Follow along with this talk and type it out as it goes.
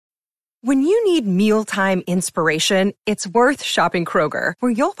When you need mealtime inspiration, it's worth shopping Kroger,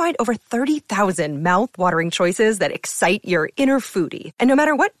 where you'll find over 30,000 mouth-watering choices that excite your inner foodie. And no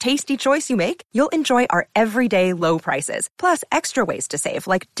matter what tasty choice you make, you'll enjoy our everyday low prices, plus extra ways to save,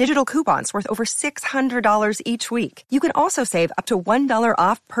 like digital coupons worth over $600 each week. You can also save up to $1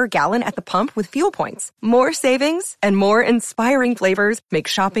 off per gallon at the pump with fuel points. More savings and more inspiring flavors make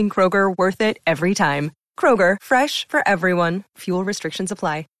shopping Kroger worth it every time. Kroger, fresh for everyone. Fuel restrictions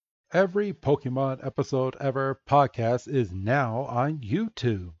apply. Every Pokemon Episode Ever podcast is now on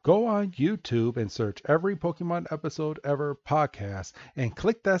YouTube. Go on YouTube and search Every Pokemon Episode Ever podcast and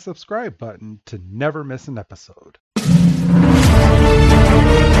click that subscribe button to never miss an episode.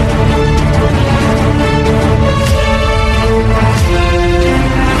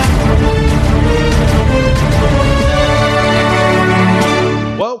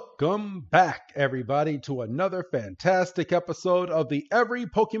 Welcome back, everybody, to another fantastic episode of the Every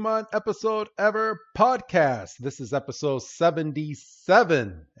Pokemon Episode Ever podcast. This is episode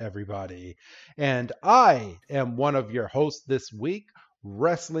 77, everybody. And I am one of your hosts this week,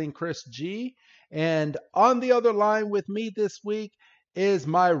 Wrestling Chris G. And on the other line with me this week is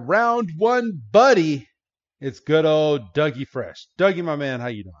my round one buddy. It's good old Dougie Fresh. Dougie, my man, how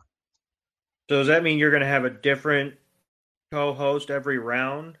you doing? So does that mean you're going to have a different co-host every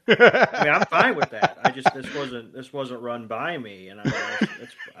round? I mean, I'm fine with that. This wasn't run by me, and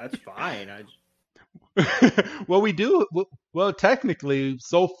that's fine. Well, we do. Well, technically,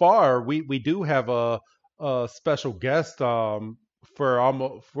 so far we do have a special guest for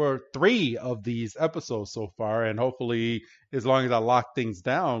 3 of these episodes so far, and hopefully, as long as I lock things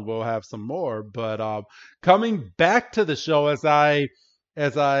down, we'll have some more. But coming back to the show, as I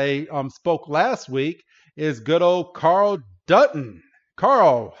spoke last week, is good old Carl Dutton.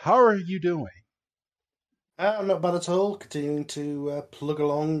 Carl, how are you doing? I'm not bad at all. Continuing to plug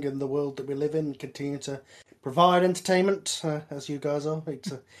along in the world that we live in, continue to provide entertainment, as you guys are.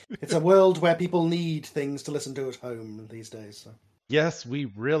 It's a world where people need things to listen to at home these days. So. Yes, we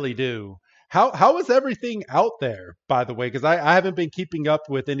really do. How is everything out there, by the way? Because I haven't been keeping up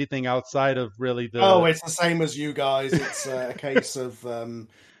with anything outside of really the... Oh, it's the same as you guys. It's a case of...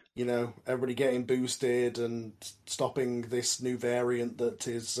 everybody getting boosted and stopping this new variant that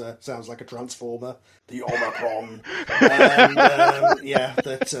is sounds like a transformer, the Omicron, and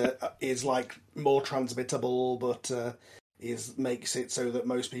that is like more transmittable, but makes it so that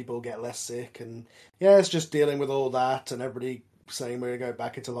most people get less sick, and it's just dealing with all that, and everybody saying we're going to go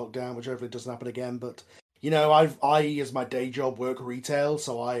back into lockdown, which hopefully doesn't happen again, but. I, as my day job, work retail,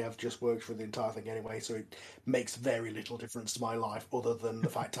 so I have just worked for the entire thing anyway, so it makes very little difference to my life other than the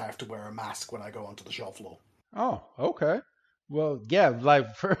fact I have to wear a mask when I go onto the shop floor. Oh, okay. Well, yeah,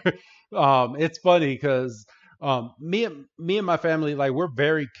 it's funny because me and my family, like, we're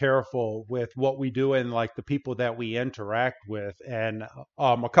very careful with what we do and, like, the people that we interact with. And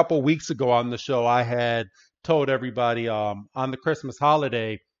a couple of weeks ago on the show, I had told everybody on the Christmas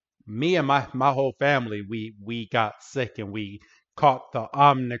holiday, me and my whole family, we got sick and we caught the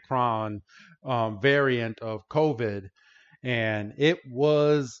Omicron variant of COVID, and it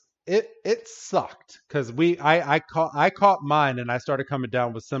sucked because I caught mine, and I started coming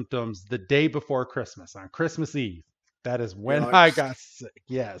down with symptoms the day before Christmas, on Christmas Eve. That is when I got sick.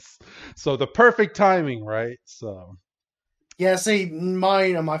 Yes, so the perfect timing, right? So. Yeah, see,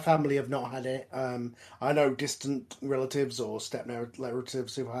 mine and my family have not had it. I know distant relatives or step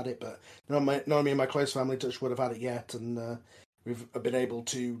relatives who've had it, but none of me and my close family, touch wood, have had it yet. And we've been able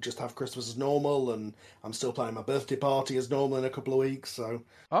to just have Christmas as normal, and I'm still planning my birthday party as normal in a couple of weeks. So,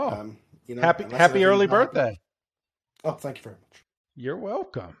 happy early birthday! Oh, thank you very much. You're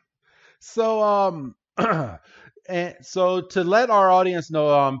welcome. So, and so to let our audience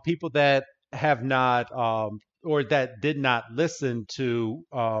know, people that have not or that did not listen to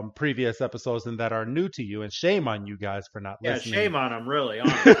previous episodes and that are new to you, and shame on you guys for not listening. Yeah, shame on them, really,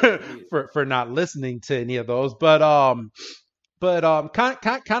 honestly. for not listening to any of those. But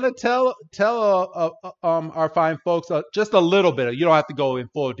kind of tell our fine folks just a little bit. You don't have to go in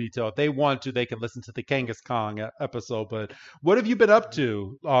full detail. If they want to, they can listen to the Kangaskhan episode. But what have you been up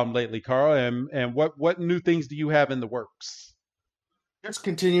to lately, Carl? And what new things do you have in the works? Just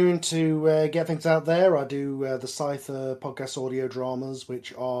continuing to get things out there. I do the Scyther podcast audio dramas,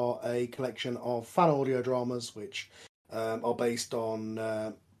 which are a collection of fan audio dramas, which are based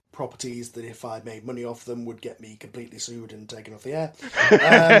on properties that, if I made money off them, would get me completely sued and taken off the air.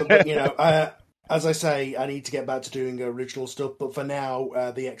 But as I say, I need to get back to doing original stuff. But for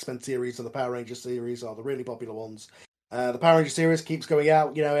now, the X-Men series and the Power Rangers series are the really popular ones. The Power Rangers series keeps going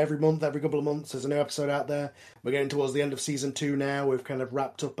out, every month, every couple of months. There's a new episode out there. We're getting towards the end of season 2 now. We've kind of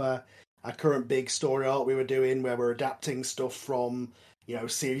wrapped up our current big story arc we were doing, where we're adapting stuff from,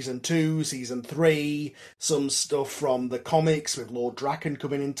 season 2, season 3, some stuff from the comics with Lord Draken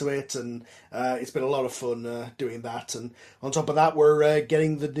coming into it, and it's been a lot of fun doing that. And on top of that, we're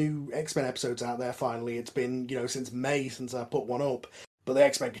getting the new X-Men episodes out there finally. It's been, since May since I put one up. But the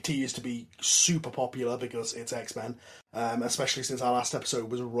X-Men continues to be super popular because it's X-Men, especially since our last episode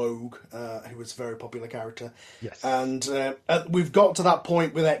was Rogue, who was a very popular character. Yes. And we've got to that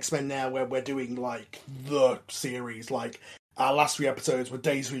point with X-Men now where we're doing, the series. Our last 3 episodes were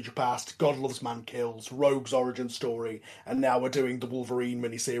Days of Future Past, God Loves Man Kills, Rogue's origin story, and now we're doing the Wolverine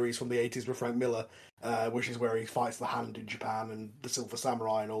miniseries from the 80s with Frank Miller, which is where he fights the Hand in Japan and the Silver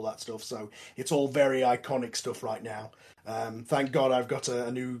Samurai and all that stuff. So it's all very iconic stuff right now. Thank God I've got a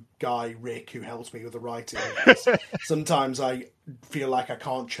new guy, Rick, who helps me with the writing. Sometimes I feel like I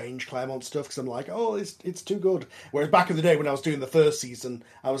can't change Claremont stuff because I'm like, oh, it's too good. Whereas back in the day when I was doing the first season,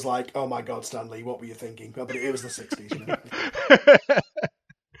 I was like, oh my God, Stan Lee, what were you thinking? But it was the 60s,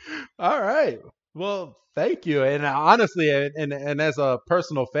 All right. Well, thank you. And honestly, and as a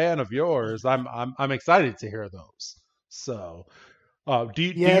personal fan of yours, I'm excited to hear those. So,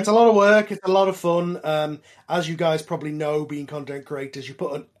 it's a lot of work. It's a lot of fun. As you guys probably know, being content creators, you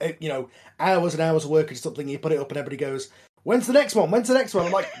put hours and hours of work into something. You put it up, and everybody goes, "When's the next one? When's the next one?"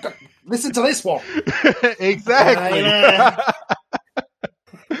 I'm like, "Listen to this one." Exactly.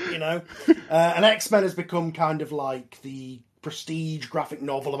 And X-Men has become kind of like the prestige graphic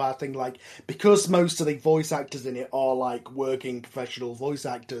novel of our thing, because most of the voice actors in it are working professional voice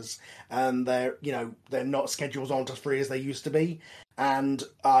actors, and they're not scheduled on as free as they used to be. And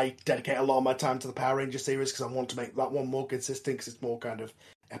I dedicate a lot of my time to the Power Ranger series because I want to make that one more consistent because it's more kind of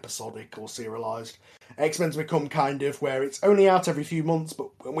episodic or serialized. X-Men's become kind of where it's only out every few months, but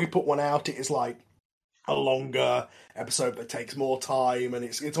when we put one out, it is a longer episode that takes more time, and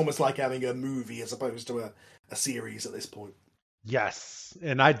it's almost like having a movie as opposed to a series at this point. Yes,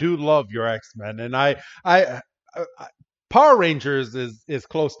 and I do love your X-Men, and I Power Rangers is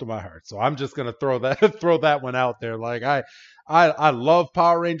close to my heart, so I'm just gonna throw that one out there. I love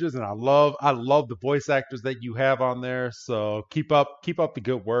Power Rangers, and I love the voice actors that you have on there. So keep up the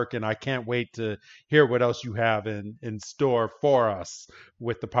good work, and I can't wait to hear what else you have in store for us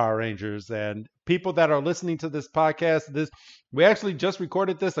with the Power Rangers. And people that are listening to this podcast, we actually just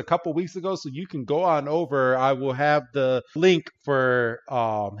recorded this a couple weeks ago, so you can go on over. I will have the link for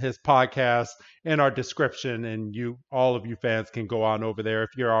his podcast in our description, and all of you fans can go on over there if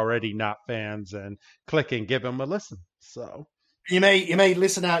you're already not fans and click and give him a listen. So you may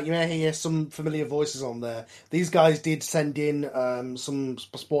listen out. You may hear some familiar voices on there. These guys did send in some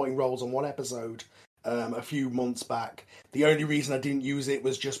supporting roles on one episode a few months back. The only reason I didn't use it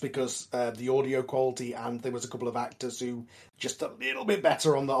was just because the audio quality, and there was a couple of actors who just a little bit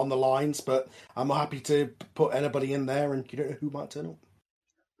better on the lines. But I'm happy to put anybody in there, and you don't know who might turn up.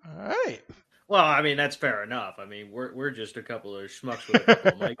 All right. Well, I mean, that's fair enough. I mean, we're just a couple of schmucks with a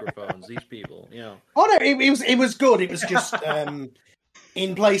couple of microphones. These people, Oh no, it was good. It was just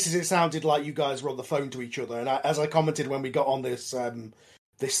in places it sounded like you guys were on the phone to each other, and as I commented when we got on this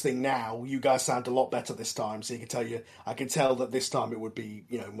thing now, you guys sound a lot better this time. So I can tell that this time it would be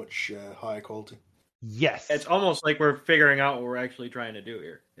much higher quality. Yes, it's almost like we're figuring out what we're actually trying to do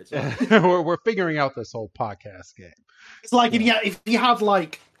here. It's we're figuring out this whole podcast game. It's like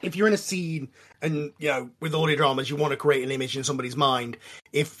if you're in a scene and with audio dramas you want to create an image in somebody's mind.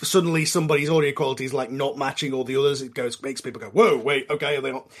 If suddenly somebody's audio quality is not matching all the others, makes people go, "Whoa, wait, okay, are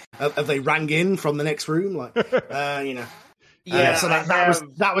they not? Have they rang in from the next room?" Yeah, so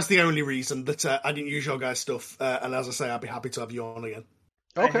that was the only reason that I didn't use your guys' stuff. And as I say, I'd be happy to have you on again.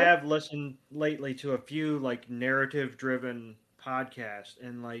 Okay. I have listened lately to a few narrative-driven podcasts,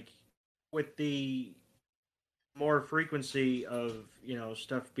 and with the more frequency of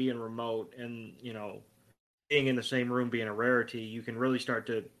stuff being remote and being in the same room being a rarity, you can really start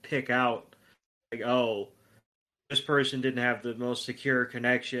to pick out this person didn't have the most secure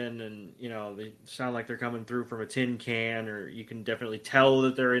connection, and they sound like they're coming through from a tin can, or you can definitely tell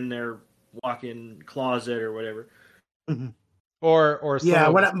that they're in their walk-in closet or whatever. Mm-hmm. Or yeah,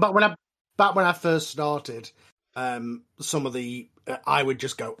 when I first started, some of the I would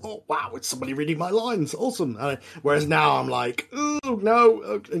just go, "Oh wow, it's somebody reading my lines, awesome." Whereas now I'm like, "Oh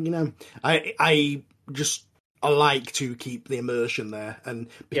no," I like to keep the immersion there, and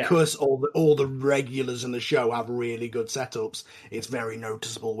because all the regulars in the show have really good setups, it's very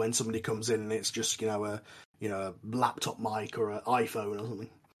noticeable when somebody comes in and it's just a laptop mic or an iPhone or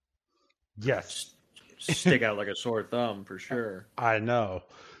something. Yes. Stick out like a sore thumb for sure. I know.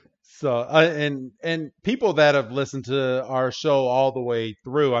 So and people that have listened to our show all the way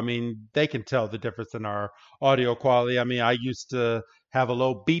through, I mean, they can tell the difference in our audio quality. I mean, I used to have a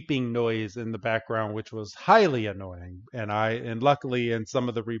low beeping noise in the background, which was highly annoying. And luckily in some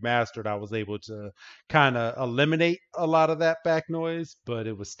of the remastered, I was able to kind of eliminate a lot of that back noise, but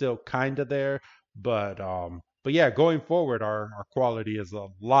it was still kind of there. But yeah, going forward, our quality is a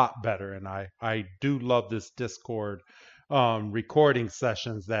lot better, and I do love this Discord recording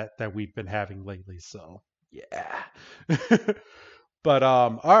sessions that we've been having lately. So yeah. But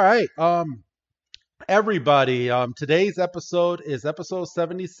all right. Everybody, today's episode is episode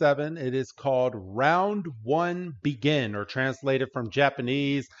 77. It is called Round One Begin, or translated from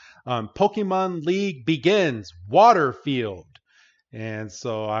Japanese, Pokemon League Begins, Waterfield. And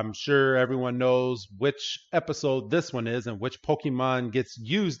so I'm sure everyone knows which episode this one is and which Pokemon gets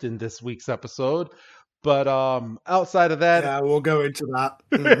used in this week's episode. But outside of that, Yeah, we'll go into that.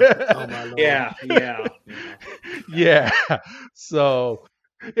 Oh my lord. yeah. So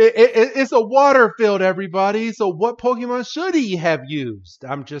it's a Waterfield, everybody. So what Pokemon should he have used?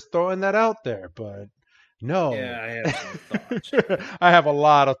 I'm just throwing that out there, but no. Yeah, I have some thoughts. I have a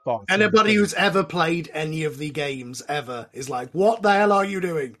lot of thoughts. Anybody who's ever played any of the games ever is like, what the hell are you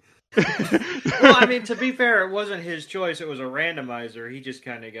doing? Well, I mean, to be fair, it wasn't his choice. It was a randomizer. He just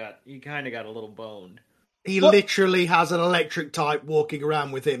kind of got a little boned. He literally has an electric type walking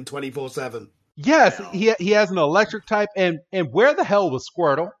around with him 24/7. Yes, Yeah. he has an electric type, and where the hell was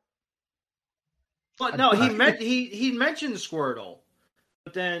Squirtle? But no, he mentioned Squirtle,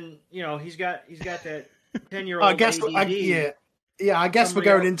 but then he's got that 10-year-old. I guess, ADD. I guess Somebody we're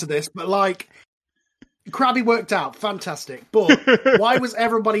going else- into this, but like, Krabby worked out, fantastic. But why was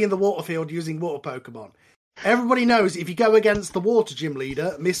everybody in the Waterfield using water Pokemon? Everybody knows if you go against the water gym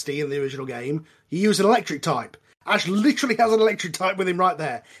leader, Misty, in the original game, you use an electric type. Ash literally has an electric type with him right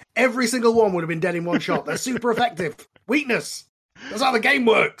there. Every single one would have been dead in one shot. They're super effective. Weakness. That's how the game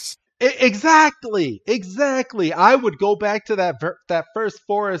works. Exactly. I would go back to that first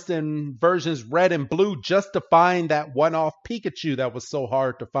forest in versions red and blue just to find that one-off Pikachu that was so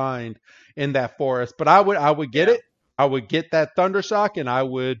hard to find in that forest. But I would get it. I would get that Thundershock, and I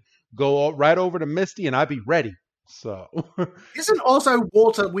would go right over to Misty, and I'd be ready. So Isn't also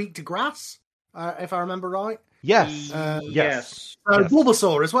water weak to grass, if I remember right? yes. Yes. Yes.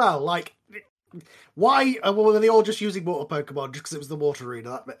 Bulbasaur as well. Like, why were they all just using water Pokemon just because it was the water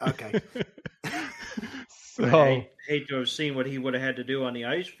arena? Okay. So I hate to have seen what he would have had to do on the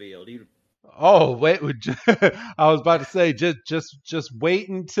ice field. oh wait, I was about to say just wait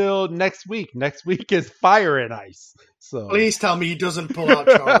until next week. Next week is Fire and Ice. So Please tell me he doesn't pull out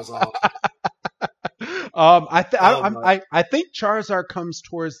Charizard. I think Charizard comes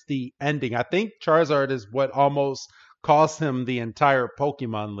towards the ending. I think Charizard is what almost cost him the entire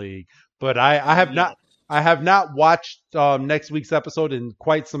Pokemon League. But I have not watched next week's episode in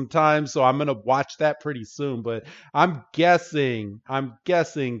quite some time, so I'm gonna watch that pretty soon. But I'm guessing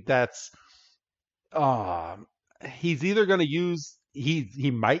that's he's either gonna use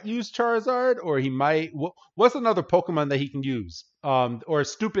he might use Charizard, or he might what's another Pokemon that he can use or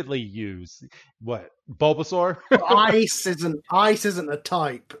stupidly use? What, Bulbasaur? Ice isn't a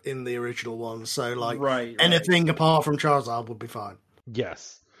type in the original one, so like Right. anything apart from Charizard would be fine.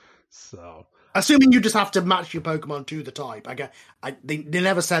 Yes. So Assuming you just have to match your Pokemon to the type. They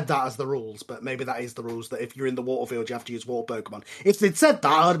never said that as the rules, but maybe that is the rules, that if you're in the Waterfield, you have to use water Pokemon. If they'd said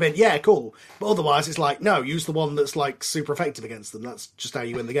that, I'd have been, yeah, cool. But otherwise, it's like, no, use the one that's like super effective against them. That's just how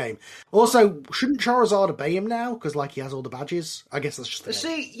you win the game. Also, shouldn't Charizard obey him now? Because like he has all the badges. I guess that's just the game.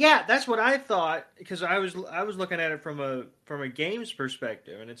 See, yeah, that's what I thought, because I was looking at it from a game's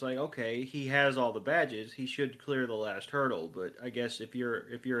perspective, and it's like, okay, he has all the badges, he should clear the last hurdle. But I guess if you're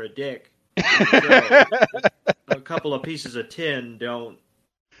a dick, a couple of pieces of tin don't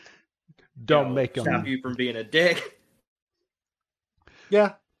make him stop you from being a dick.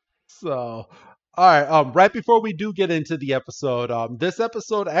 Yeah. So, all right. Right before we do get into the episode, this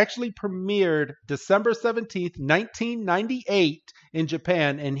episode actually premiered December 17th, 1998 in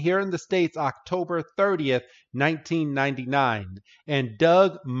Japan, and here in the States, October 30th, 1999. And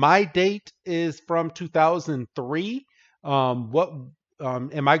Doug, my date is from 2003.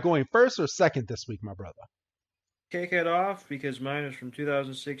 Am I going first or second this week, my brother? Kick it off, because mine is from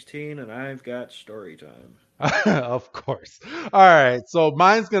 2016, and I've got story time. Of course. All right. So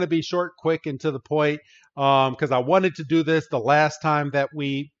mine's going to be short, quick, and to the point, because I wanted to do this the last time that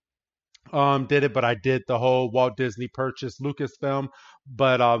we did it, but I did the whole Walt Disney purchased Lucasfilm.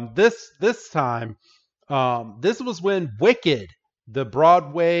 But this time, this was when Wicked, the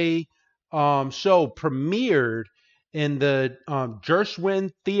Broadway show, premiered in the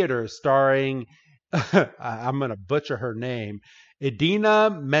Gershwin Theater, starring I'm gonna butcher her name,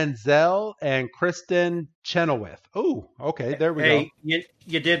 Idina Menzel and Kristen Chenoweth. Oh, okay, there we go. Hey,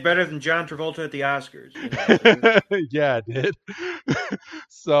 you did better than John Travolta at the Oscars. You know, so Yeah, I did.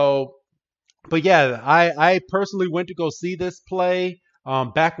 So, but yeah, I personally went to go see this play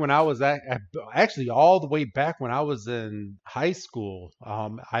back when I was actually all the way back when I was in high school.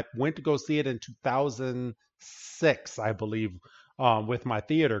 I went to go see it in 2006, I believe, with my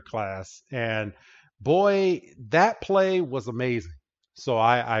theater class, and boy, that play was amazing. So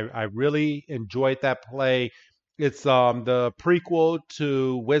I really enjoyed that play. It's the prequel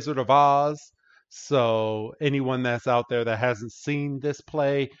to Wizard of Oz. So anyone that's out there that hasn't seen this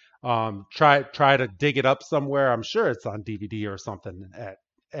play, try to dig it up somewhere. I'm sure it's on DVD or something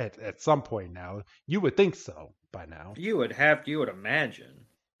at some point now. You would think so by now. you would imagine.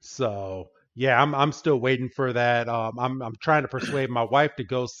 So yeah, I'm still waiting for that. I'm trying to persuade my wife to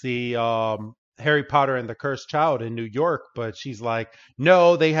go see Harry Potter and the Cursed Child in New York, but she's like,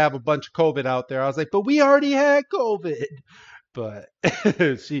 no, they have a bunch of COVID out there. I was like, but we already had COVID. But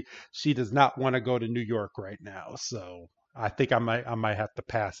she does not want to go to New York right now. So I think I might have to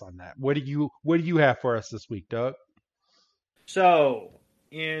pass on that. What do you have for us this week, Doug? So,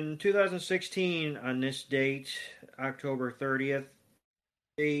 in 2016, on this date, October 30th,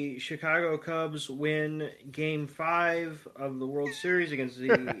 the Chicago Cubs win Game 5 of the World Series against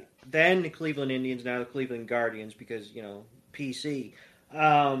the then Cleveland Indians, now the Cleveland Guardians, because, PC.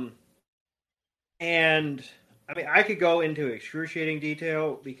 Um, and, I mean, I could go into excruciating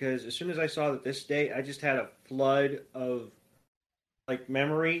detail because as soon as I saw that this date, I just had a flood of,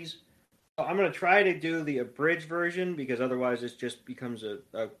 memories. I'm going to try to do the abridged version because otherwise this just becomes a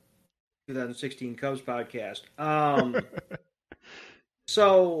 2016 Cubs podcast.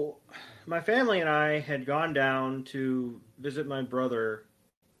 So my family and I had gone down to visit my brother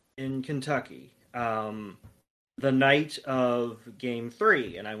in Kentucky the night of Game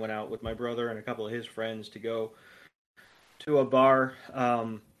 3, and I went out with my brother and a couple of his friends to go to a bar,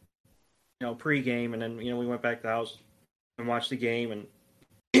 pre-game, and then we went back to the house and watched the game, and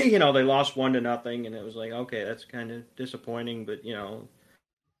they lost 1-0, and it was like, okay, that's kind of disappointing, but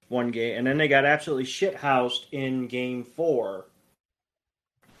one game, and then they got absolutely shithoused in Game 4.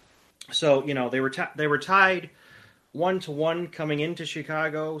 So they were tied 1-1 coming into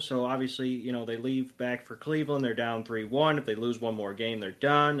Chicago. So obviously they leave back for Cleveland. They're down 3-1. If they lose one more game, they're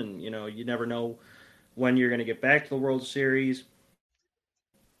done. And you never know when you're going to get back to the World Series.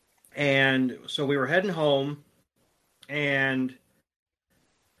 And so we were heading home, and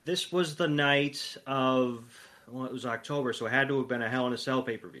this was the night of, well, it was October, so it had to have been a Hell in a Cell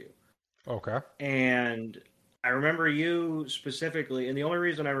pay-per-view. Okay. And I remember you specifically, and the only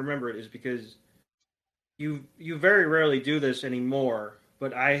reason I remember it is because you very rarely do this anymore,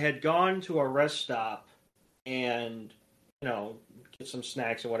 but I had gone to a rest stop and, get some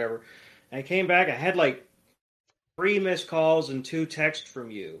snacks or whatever. And I came back, I had 3 missed calls and 2 texts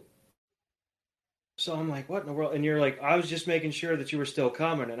from you. So I'm like, what in the world? And you're like, I was just making sure that you were still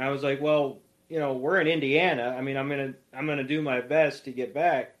coming. And I was like, well, we're in Indiana. I mean, I'm gonna do my best to get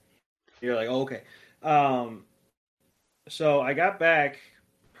back. You're like, oh, okay. So I got back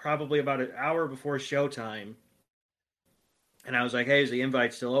probably about an hour before showtime. And I was like, hey, is the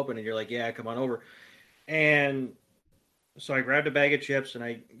invite still open? And you're like, yeah, come on over. And so I grabbed a bag of chips and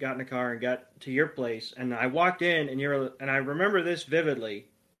I got in the car and got to your place. And I walked in and I remember this vividly.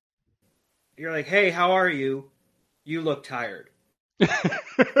 You're like, hey, how are you? You look tired.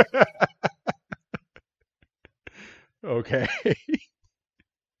 Okay.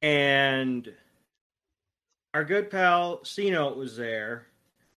 And our good pal C-Note was there,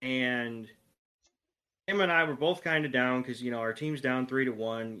 and him and I were both kind of down because, our team's down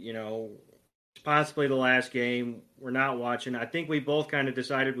 3-1, it's possibly the last game. We're not watching. I think we both kind of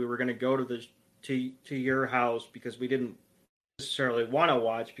decided we were going to go to your house because we didn't necessarily want to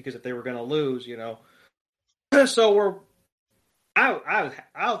watch because if they were going to lose, So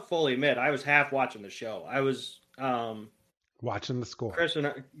I'll fully admit I was half watching the show. I was watching the score.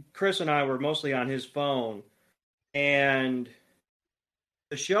 Chris and I were mostly on his phone, and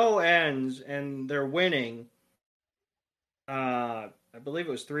the show ends and they're winning. I believe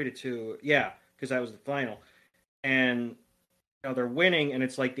it was 3-2. Yeah, because that was the final. And they're winning, and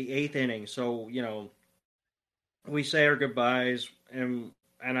it's like the 8th inning. So we say our goodbyes, and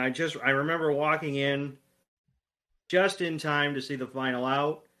I remember walking in just in time to see the final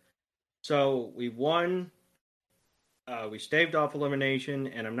out. So we won. We staved off elimination,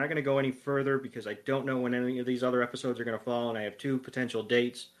 and I'm not going to go any further because I don't know when any of these other episodes are going to fall, and I have 2 potential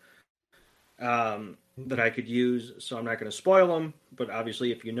dates. that I could use, so I'm not going to spoil them. But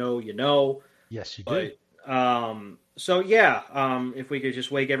obviously, if you know, you know. Yes, you do. But so yeah, if we could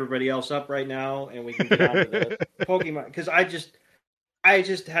just wake everybody else up right now, and we can get on to the Pokemon, because I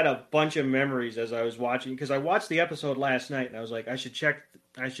just had a bunch of memories as I was watching, because I watched the episode last night and I was like, I should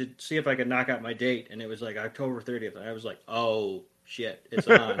see if I could knock out my date, and it was like October 30th, and I was like, oh shit, it's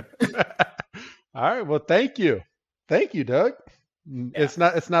on. All right, well, thank you, Doug. Yeah. It's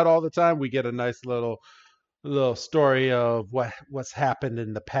not all the time we get a nice little story of what's happened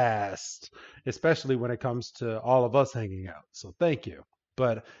in the past, especially when it comes to all of us hanging out. So thank you.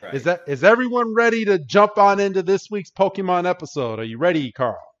 But Right. is everyone ready to jump on into this week's Pokemon episode? Are you ready,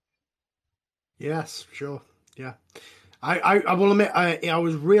 Carl? Yes, sure. Yeah. I will admit, I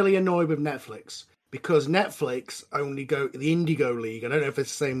was really annoyed with Netflix because Netflix only the Indigo League. I don't know if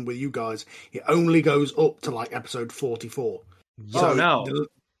it's the same with you guys. It only goes up to like episode 44. Oh no.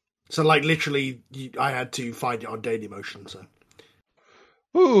 So like literally, I had to find it on Dailymotion. So.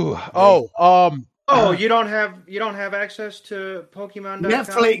 Ooh. Oh, you don't have access to Pokemon.com?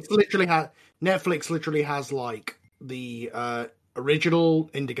 Netflix literally has like the original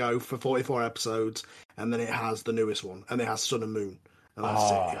Indigo for 44 episodes, and then it has the newest one, and it has Sun and Moon, and that's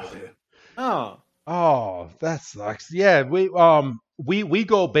it over here. Oh, that sucks. Yeah, we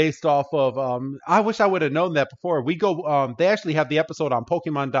go based off of I wish I would have known that before. We go they actually have the episode on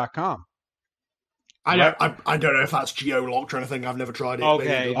Pokemon.com. I don't know if that's geo-locked or anything. I've never tried it.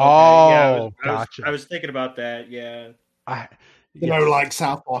 Okay. Oh, yeah, gotcha. I was thinking about that. Yeah. Like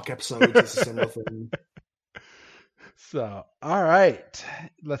South Park episodes, it's a similar thing. So, all right.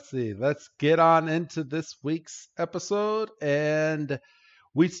 Let's see. Let's get on into this week's episode. And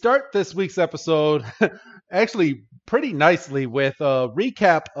we start this week's episode actually pretty nicely with a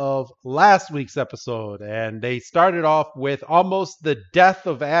recap of last week's episode. And they started off with almost the death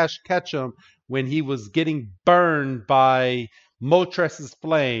of Ash Ketchum when he was getting burned by Moltres'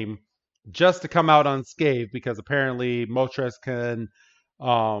 flame, just to come out unscathed, because apparently Moltres can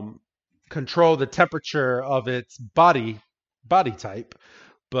control the temperature of its body type.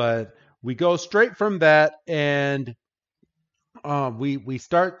 But we go straight from that, and we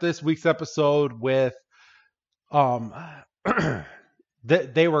start this week's episode with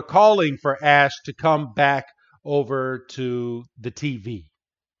they were calling for Ash to come back over to the TV.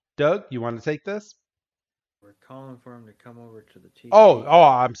 Doug, you want to take this? We're calling for him to come over to the TV. Oh,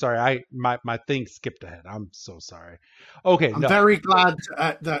 I'm sorry. My thing skipped ahead. I'm so sorry. Okay, I'm very glad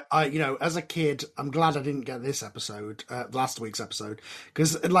that as a kid, I'm glad I didn't get this episode, last week's episode,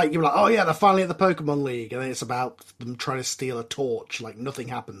 because like you're like, oh yeah, they're finally at the Pokemon League, and then it's about them trying to steal a torch, like nothing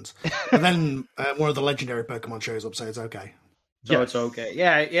happens, and then one of the legendary Pokemon shows up, so it's okay. So yes. It's okay.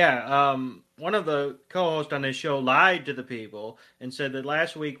 Yeah. One of the co-hosts on this show lied to the people and said that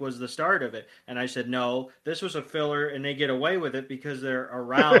last week was the start of it. And I said, no, this was a filler, and they get away with it because they're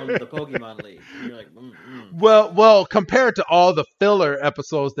around the Pokemon League. And you're like, Well, compared to all the filler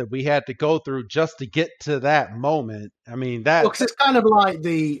episodes that we had to go through just to get to that moment, I mean, that... Well, 'cause it's kind of like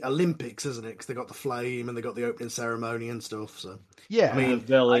the Olympics, isn't it? Because they got the flame and they got the opening ceremony and stuff, so... Yeah. I mean,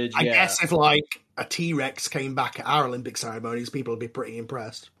 village, I guess if, like, a T-Rex came back at our Olympic ceremonies, people would be pretty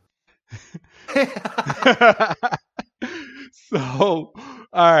impressed. So, all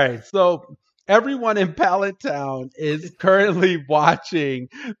right. So, everyone in Pallet Town is currently watching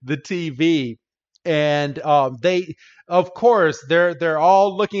the TV. And they, of course, they're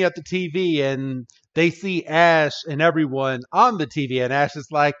all looking at the TV, and they see Ash and everyone on the TV. And Ash is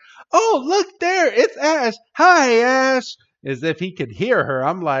like, oh, look there. It's Ash. Hi, Ash. As if he could hear her.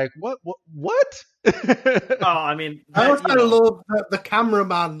 I'm like, what? I mean, I also love that the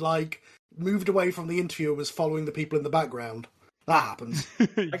cameraman moved away from the interview and was following the people in the background. That happens.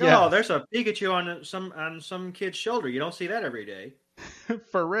 Oh, there's a Pikachu on some kid's shoulder. You don't see that every day.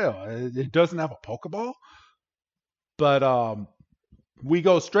 For real. It doesn't have a Pokeball. But we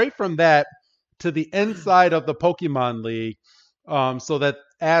go straight from that to the inside of the Pokemon League, so that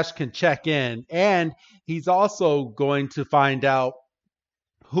Ash can check in, and he's also going to find out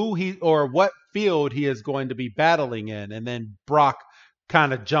who what field he is going to be battling in, and then Brock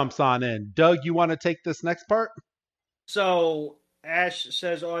kind of jumps on in. Doug, you want to take this next part? So Ash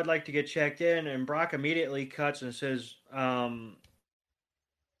says, oh, I'd like to get checked in, and Brock immediately cuts and says, while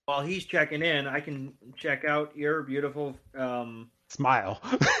he's checking in, I can check out your beautiful smile.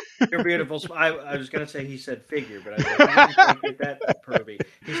 Your beautiful smile. I was going to say he said figure, but I didn't get that pervy.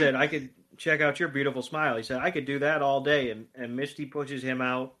 He said, I could check out your beautiful smile. He said, I could do that all day, and Misty pushes him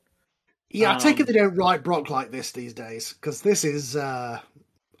out. Yeah, I take it they don't write Brock like this these days, because this is a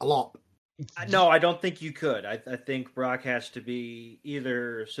lot. No, I don't think you could. I think Brock has to be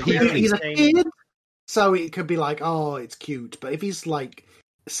either severely so it could be like, oh, it's cute. But if he's like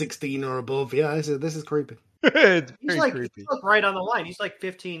 16 or above, yeah, this is creepy. It's He's very like creepy. he's like right on the line. He's like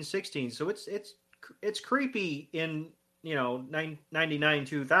 15, 16. So it's creepy in 99,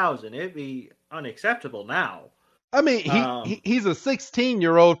 2000. It'd be unacceptable now. I mean, he's a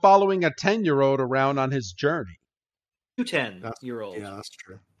 16-year-old following a 10-year-old around on his journey. 2 10-year-olds. Yeah, that's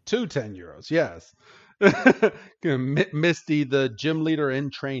true. 2 10-year-olds, yes. Misty, the gym leader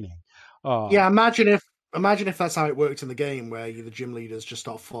in training. Yeah, imagine if that's how it worked in the game, where the gym leaders just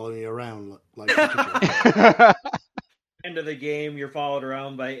start following you around like End of the game, you're followed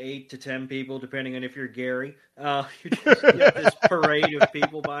around by 8 to 10 people, depending on if you're Gary. You have this parade of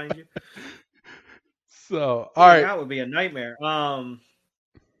people behind you. So, all right. That would be a nightmare.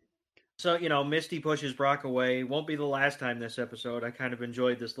 So, Misty pushes Brock away. Won't be the last time this episode. I kind of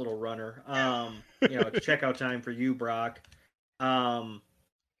enjoyed this little runner. It's checkout time for you, Brock.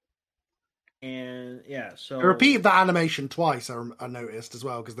 And yeah, so I repeated that animation twice. I noticed as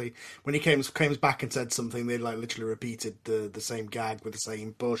well, because when he came back and said something, they like literally repeated the same gag with the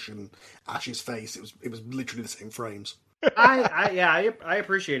same bush and Ash's face. It was literally the same frames. I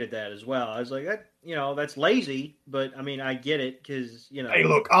appreciated that as well. I was like, that's lazy, but I mean, I get it because Hey,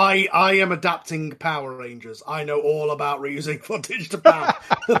 look, I am adapting Power Rangers. I know all about reusing footage to pad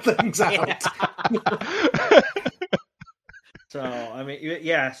things out. So I mean,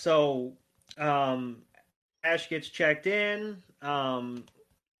 yeah. So Ash gets checked in, and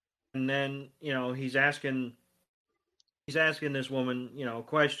then he's asking this woman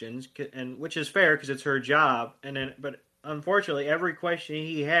questions, and which is fair because it's her job. But unfortunately, every question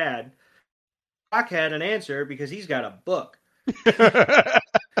he had, Brock had an answer because he's got a book.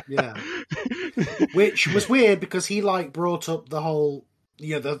 Yeah, which was weird because he brought up the whole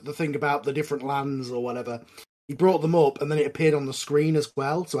the thing about the different lands or whatever. He brought them up, and then it appeared on the screen as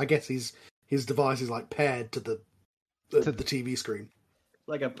well. So I guess his device is paired to the TV screen,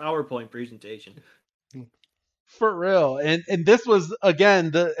 like a PowerPoint presentation. For real. And this was,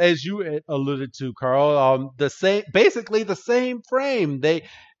 again, as you alluded to, Carl, basically the same frame.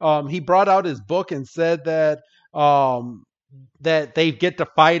 He brought out his book and said that that they get to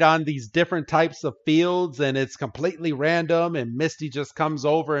fight on these different types of fields, and it's completely random, and Misty just comes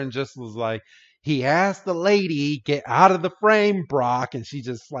over and just was like, he asked the lady, get out of the frame, Brock, and she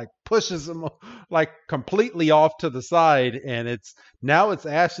just pushes him completely off to the side, and it's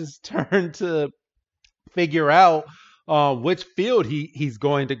Ash's turn to figure out which field he's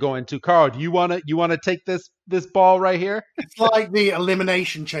going to go into. Carl, do you want to take this ball right here? It's like the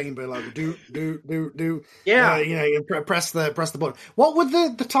elimination chamber, do. Yeah, you press the button. What were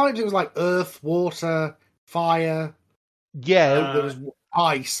the types? It was earth, water, fire. Yeah, there was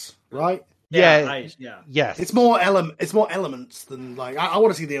ice, right? Yeah, ice, yeah. Yes. It's more elements than I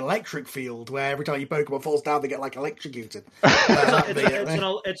want to see the electric field where every time your Pokemon falls down they get electrocuted.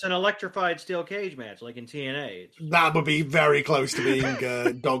 It's an electrified steel cage match like in TNA. That would be very close to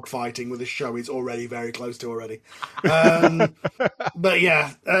being dog fighting with a show it's already very close to already. But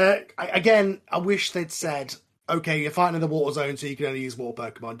yeah, again, I wish they'd said, okay, you're fighting in the water zone, so you can only use water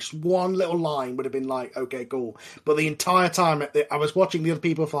Pokemon. Just one little line would have been okay, cool. But the entire time, I was watching the other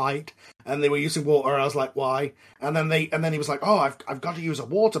people fight, and they were using water, and I was like, why? And then he was like, oh, I've got to use a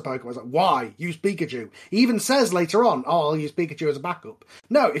water Pokemon. I was like, why? Use Pikachu. He even says later on, oh, I'll use Pikachu as a backup.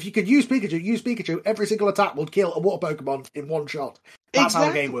 No, if you could use Pikachu. Every single attack will kill a water Pokemon in one shot. That's how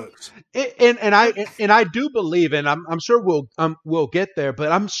the game works. And I do believe, and I'm sure we'll get there,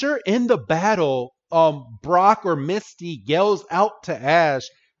 but I'm sure in the battle, Brock or Misty yells out to Ash,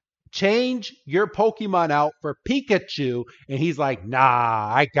 change your Pokemon out for Pikachu, and he's like, nah,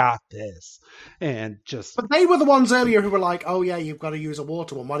 I got this. And but they were the ones earlier who were like, oh yeah, you've got to use a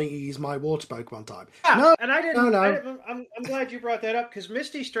water one, why don't you use my water Pokemon type? Yeah, no, and I didn't. No. I'm glad you brought that up, because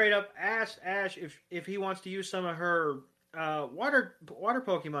Misty straight up asked Ash if he wants to use some of her water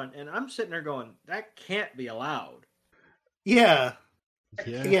Pokemon, and I'm sitting there going, that can't be allowed. Yeah.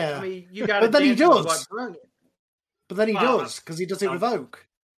 Yeah. I mean, you got. But then he does. But then he does, because he does it with Oak.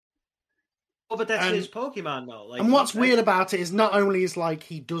 Well, but that's his Pokemon, though. And what's weird about it is not only is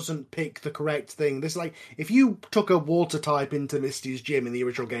he doesn't pick the correct thing. This if you took a water type into Misty's gym in the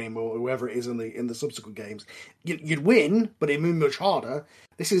original game or whoever it is in the subsequent games, you'd win, but it'd be much harder.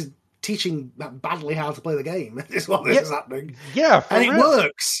 This is teaching badly how to play the game. Is what this is happening. Yeah, and it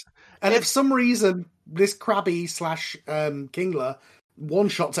works. And if for some reason this Krabby / Kingler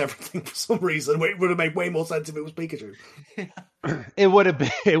one-shots everything for some reason, it would have made way more sense if it was Pikachu. It would have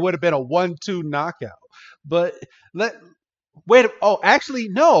been a 1-2 knockout. But actually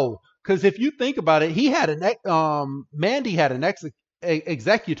no, because if you think about it, he had Mandy had an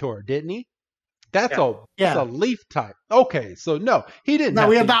executor, didn't he? That's Yeah. a leaf type. Okay, so no, he didn't. No, have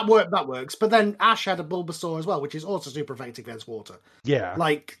we to, have that works. But then Ash had a Bulbasaur as well, which is also super effective against water. Yeah,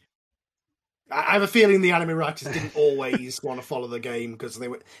 Like, I have a feeling the anime writers didn't always want to follow the game because they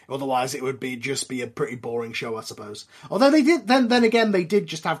would, otherwise it would just be a pretty boring show, I suppose. Although they did, then again, they did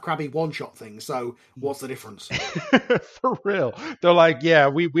just have Krabby one-shot things. So what's the difference? for real. They're like, yeah,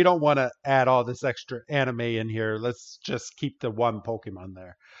 we don't want to add all this extra anime in here. Let's just keep the one Pokemon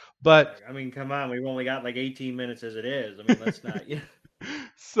there. But I mean, come on, we've only got like 18 minutes as it is. I mean, let's not.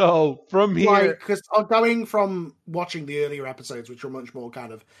 so from here, Because going from watching the earlier episodes, which were much more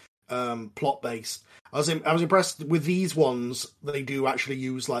kind of plot based, I was impressed with these ones. They do actually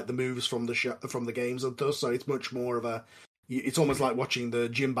use like the moves from the games and stuff, so it's much more of a. It's almost like watching the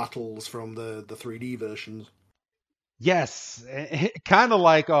gym battles from the 3D versions. yes, kind of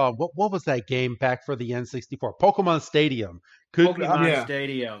like what was that game back for the N64? Pokemon Stadium. Pokemon yeah.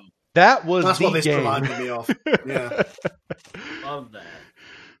 Stadium. That was That's the what this game. reminded me of. Yeah. Love that.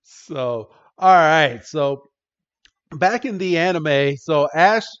 So, all right. So back in the anime, so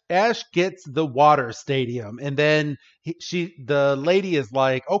Ash gets the water stadium, and then the lady is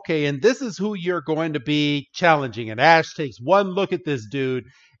like, okay, and this is who you're going to be challenging. And Ash takes one look at this dude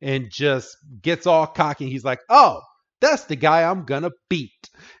and just gets all cocky. He's like, oh, that's the guy I'm gonna beat.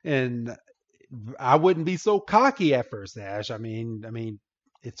 And I wouldn't be so cocky at first, Ash. I mean,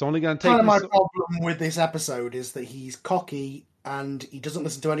 it's only going to take Kind of you my so- problem with this episode is that he's cocky and he doesn't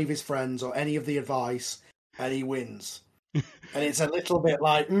listen to any of his friends or any of the advice, and he wins. And it's a little bit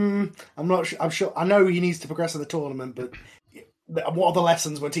like, I'm not sure. I'm sure. I know he needs to progress in the tournament, but what are the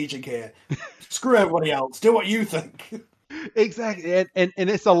lessons we're teaching here? Screw everybody else. Do what you think. Exactly, and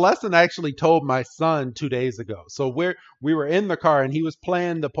it's a lesson I actually told my son 2 days ago. So we were in the car and he was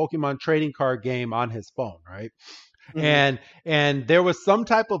playing the Pokemon trading card game on his phone, right? Mhm. And there was some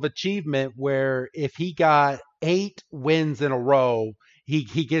type of achievement where if he got 8 wins in a row, he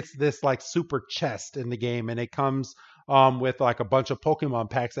gets this like super chest in the game, and it comes with like a bunch of Pokemon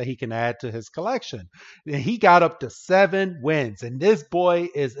packs that he can add to his collection. And he got up to 7 wins, and this boy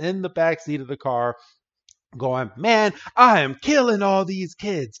is in the back seat of the car going, man, I am killing all these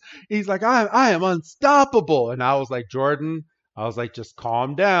kids. He's like, I am unstoppable. And I was like, Jordan, I was like, just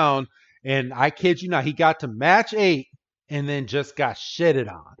calm down. And I kid you not, he got to match 8 and then just got shitted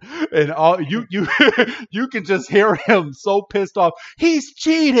on. And all you you can just hear him so pissed off. He's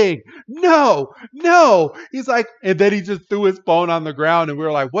cheating. No. He's like, and then he just threw his phone on the ground and we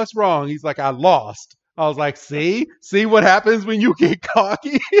were like, what's wrong? He's like, I lost. I was like, see what happens when you get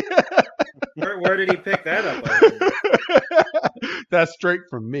cocky? Where did he pick that up? That's straight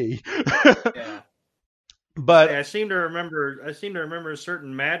from me. Yeah. But I seem to remember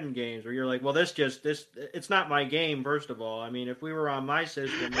certain Madden games where you're like, well, it's not my game. First of all, I mean, if we were on my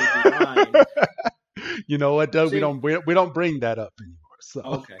system, we'd be fine. You know what, Doug? See, we don't bring that up anymore. So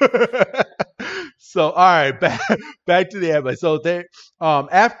okay. So all right, back to the anime. So they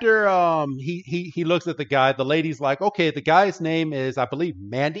after he looks at the guy, the lady's like, okay, the guy's name is, I believe,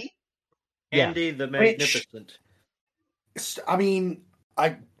 Mandy. Andy the Magnificent. I mean,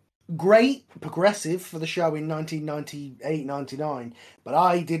 great progressive for the show in 1998, 99, but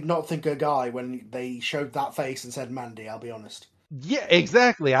I did not think a guy when they showed that face and said Mandy, I'll be honest. Yeah,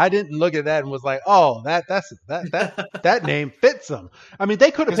 exactly. I didn't look at that and was like, oh, that name fits him. I mean, they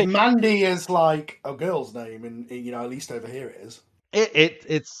could have Because picked Mandy is like a girl's name, and at least over here it is.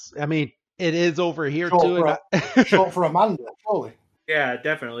 it's. I mean, it is over here Short too. for, short for Amanda, surely. Yeah, it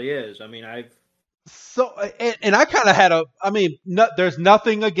definitely is. I mean, So, and I kind of had there's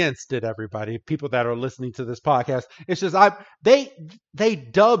nothing against it, everybody, people that are listening to this podcast. It's just, they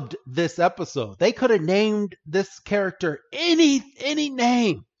dubbed this episode. They could have named this character any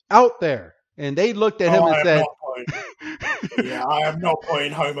name out there. And they looked at him and said, I am not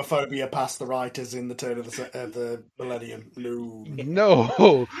putting homophobia past the writers in the turn of the millennium.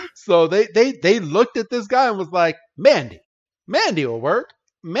 No. So they looked at this guy and was like, Mandy will work.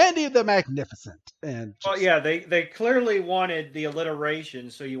 Mandy the Magnificent. And well, yeah, they clearly wanted the alliteration,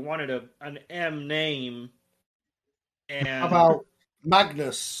 so you wanted an M name. And how about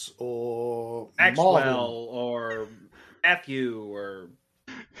Magnus or Maxwell Marvin? or Matthew or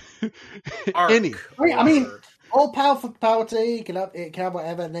any? I mean, all powerful power to you. It can have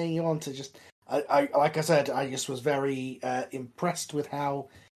whatever name you want to. Just, I like I said, I just was very impressed with how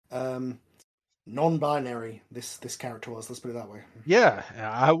non-binary this character was. Let's put it that way. Yeah,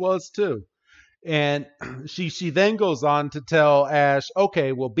 I was too. And she then goes on to tell Ash,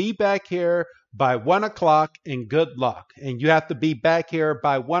 okay, we'll be back here by 1:00 and good luck. And you have to be back here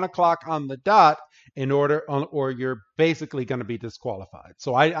by 1:00 on the dot or you're basically going to be disqualified.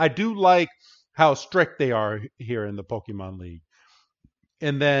 So I do like how strict they are here in the Pokemon League.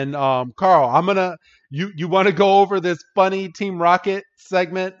 And then Carl, you want to go over this funny Team Rocket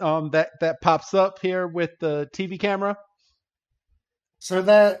segment that pops up here with the TV camera? So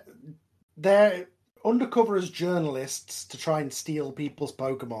they're undercover as journalists to try and steal people's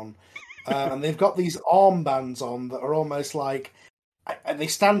Pokemon. And they've got these armbands on that are almost like, and they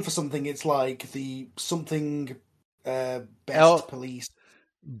stand for something. It's like the something best police.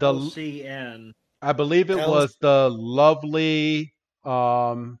 The LCN. I believe it was the Lovely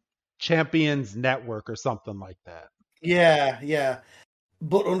Champions Network or something like that. Yeah.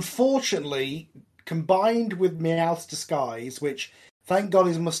 But unfortunately, combined with Meowth's disguise, which thank God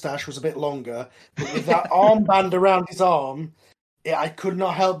his mustache was a bit longer, but with that armband around his arm, I could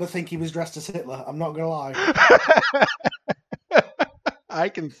not help but think he was dressed as Hitler. I'm not going to lie. I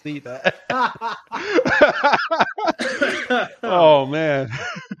can see that. Oh man,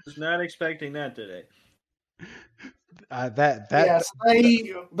 was not expecting that today. Yes,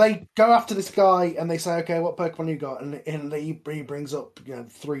 they go after this guy and they say, okay, what Pokemon you got? And he brings up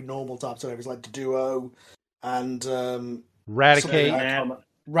 3 normal types. So it's like Duo and Raticate.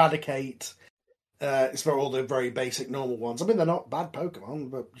 Raticate. It's for all the very basic normal ones. I mean, they're not bad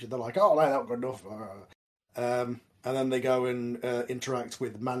Pokemon, but they're like, oh, no, not good enough. And then they go and interact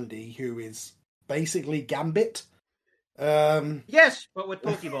with Mandy, who is basically Gambit. Yes, but with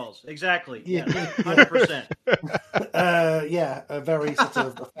Pokeballs. Exactly. Yeah, 100%. Very sort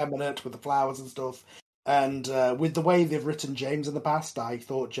of effeminate with the flowers and stuff. And with the way they've written James in the past, I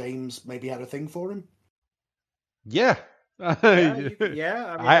thought James maybe had a thing for him. Yeah. I mean,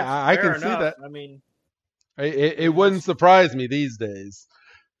 I can see that. I mean, it wouldn't surprise me these days.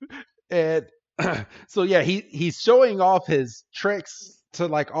 And so yeah, he's showing off his tricks to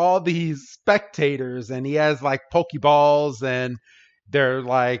like all these spectators, and he has like Pokeballs, and they're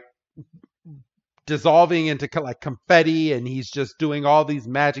like dissolving into like confetti, and he's just doing all these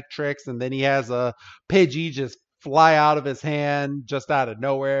magic tricks, and then he has a Pidgey just fly out of his hand just out of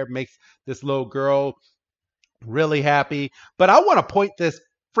nowhere, makes this little girl really happy. But I want to point this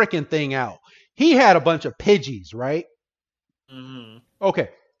freaking thing out. He had a bunch of Pidgeys, right? Mm-hmm. Okay.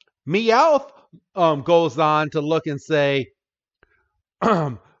 Meowth goes on to look and say,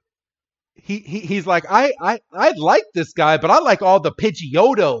 he's like, I like this guy, but I like all the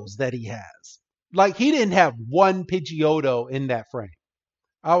Pidgeotos that he has. Like, he didn't have one Pidgeotto in that frame.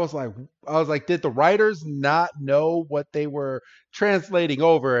 I was like, did the writers not know what they were translating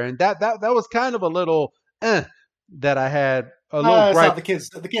over? And that was kind of a little that I had a little gripe. Like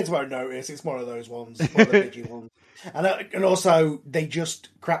the kids won't notice. It's one of those ones, one of the Pidgey ones. And also, they just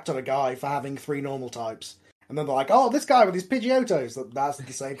crapped on a guy for having 3 normal types. And then they're like, oh, this guy with his Pidgeotos. That's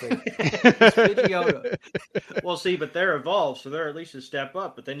the same thing. Pidgeotto. Well, see, but they're evolved, so they're at least a step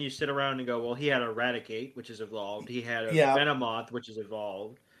up. But then you sit around and go, well, he had a Raticate, which is evolved. He had a Venomoth, which is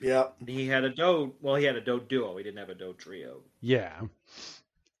evolved. Yeah. He had a Doduo. He didn't have a Dodrio. Yeah.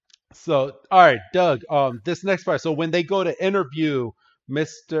 So, all right, Doug, this next part. So when they go to interview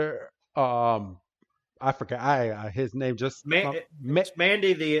Mr. I forgot his name just Mandy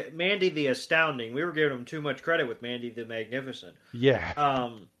the Astounding. We were giving him too much credit with Mandy the Magnificent. Yeah.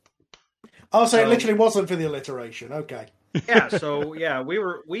 So it literally wasn't for the alliteration. Okay. Yeah. So yeah, we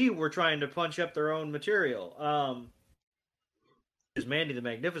were trying to punch up their own material. Because Mandy the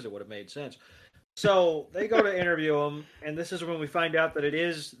Magnificent would have made sense. So they go to interview him, and this is when we find out that it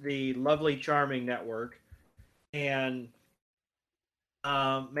is the Lovely Charming Network, and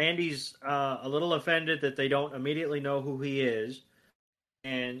Mandy's a little offended that they don't immediately know who he is,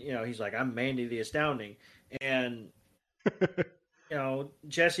 and he's like, "I'm Mandy the Astounding," and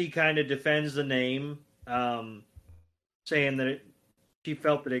Jessie kind of defends the name, saying that she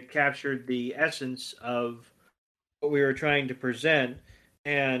felt that it captured the essence of what we were trying to present,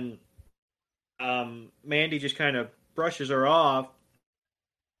 and Mandy just kind of brushes her off,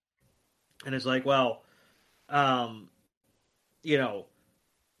 and is like, "Well,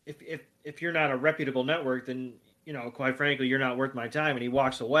 if you're not a reputable network, then quite frankly, you're not worth my time." And he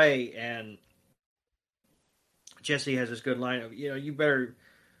walks away, and Jessie has this good line of, "You better,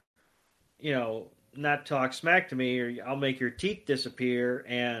 not talk smack to me, or I'll make your teeth disappear."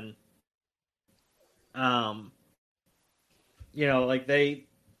 And like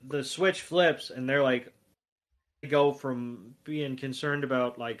the switch flips, and they're like, they go from being concerned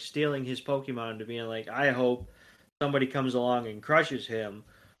about like stealing his Pokemon to being like, I hope somebody comes along and crushes him,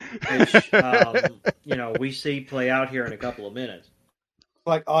 which we see play out here in a couple of minutes.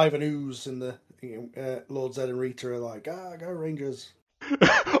 Like Ivan Ooze and the Lord Zed and Rita are like, go Rangers.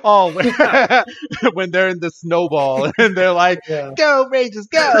 Oh, when they're in the snowball and they're like, Yeah. "Go Rangers,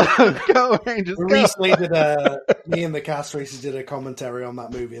 go, go Rangers, We go!" recently did me and the cast recently did a commentary on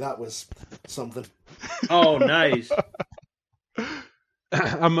that movie. That was something. Oh, nice.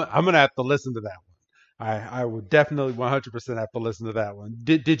 I'm gonna have to listen to that one. I would definitely 100% have to listen to that one.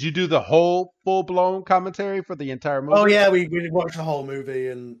 Did you do the whole full blown commentary for the entire movie? Oh yeah, we watched the whole movie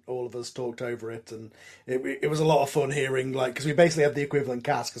and all of us talked over it, and it was a lot of fun hearing, like, because we basically had the equivalent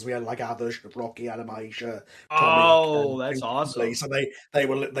cast, because we had like our version of Rocky, Adam Aisha, Oh, Tommy, that's and awesome. Lee. So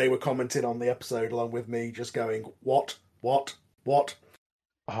they were commenting on the episode along with me, just going what.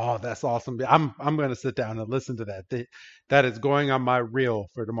 Oh, that's awesome. I'm gonna sit down and listen to that. That is going on my reel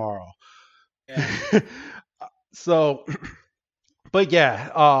for tomorrow. Yeah. So, but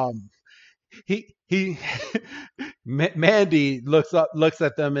yeah, he Mandy looks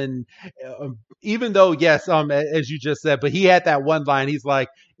at them, and even though, yes, as you just said, but he had that one line. He's like,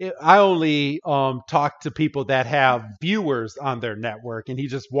 I only talk to people that have viewers on their network, and he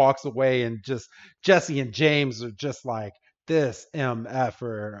just walks away, and just Jesse and James are just like, this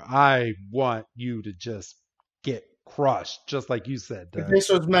MFer, I want you to just get crushed, just like you said, If Doug. this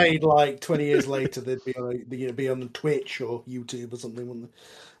was made like 20 years later, they'd be on Twitch or YouTube or something, wouldn't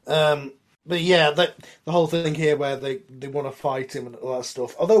they? But yeah, the whole thing here where they want to fight him and all that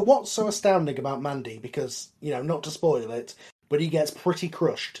stuff. Although what's so astounding about Mandy, because, not to spoil it, but he gets pretty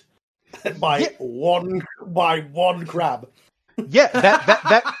crushed by one crab. Yeah,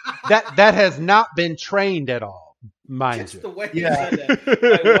 that has not been trained at all, mind Just you. the way Yeah. you said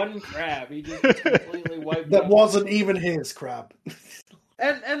that. By one crab, he just gets completely wiped That out. wasn't even his crab.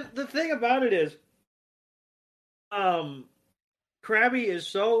 And the thing about it is, Krabby is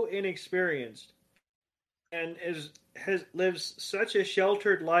so inexperienced and lives such a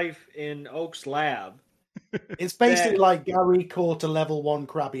sheltered life in Oak's lab. It's basically like Gary caught a level 1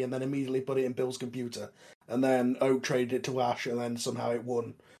 Krabby and then immediately put it in Bill's computer, and then Oak traded it to Ash, and then somehow it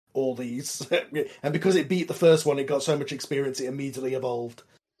won all these. And because it beat the first one, it got so much experience, it immediately evolved.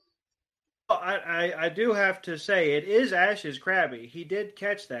 I do have to say, it is Ash's Krabby. He did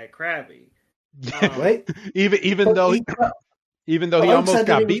catch that Krabby. Wait, even though he Oak almost said that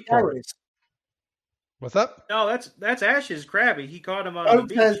got it was beat for it. Gary's. What's up? No, that's Ash's Krabby. He caught him on Oak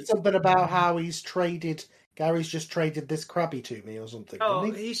the said beach. something about how Gary's just traded this Krabby to me or something. Oh,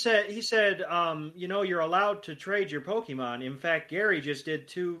 Didn't he? he said, you're allowed to trade your Pokemon. In fact, Gary just did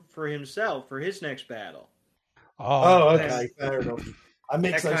 2 for himself for his next battle. Oh, okay, fair enough. I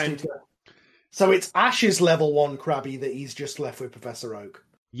mixed those two together. So it's Ash's level 1 Krabby that he's just left with Professor Oak.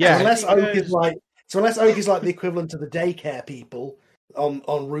 Yeah. So unless Oak is like the equivalent to the daycare people on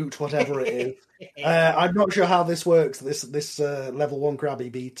route whatever it is, I'm not sure how this works. This level 1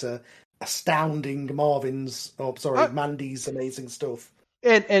 Krabby beat astounding Mandy's amazing stuff.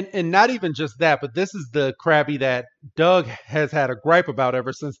 And not even just that, but this is the Krabby that Doug has had a gripe about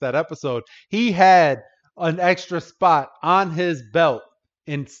ever since that episode. He had an extra spot on his belt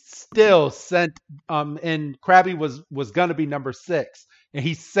and still sent and Krabby was gonna be number 6, and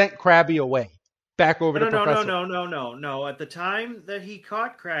he sent Krabby away back over to Professor. No. At the time that he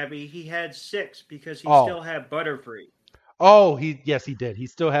caught Krabby, he had 6 because he Oh. still had Butterfree. Oh, he did. He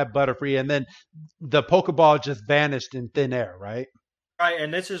still had Butterfree, and then the Pokeball just vanished in thin air, right? Right,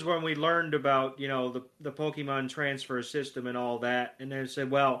 and this is when we learned about, the Pokemon transfer system and all that. And they said,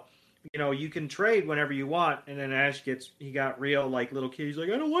 well, you can trade whenever you want. And then Ash he got real like little kid. He's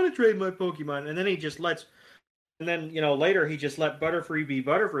like, I don't want to trade my Pokemon. And then later he just let Butterfree be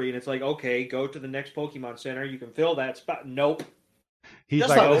Butterfree. And it's like, okay, go to the next Pokemon Center. You can fill that spot. Nope. He's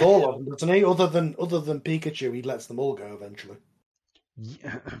Just like, with all of them, doesn't he? Other than Pikachu, he lets them all go eventually.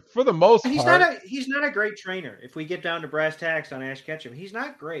 for the most He's part. he's not a great trainer. If we get down to brass tacks on Ash Ketchum, he's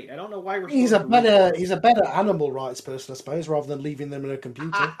not great. I don't know why we're. He's a better animal rights person, I suppose, rather than leaving them in a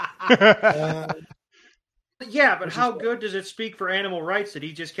computer. Yeah, but how good does it speak for animal rights that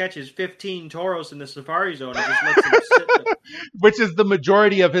he just catches 15 Tauros in the Safari Zone and just lets them sit there? Which is the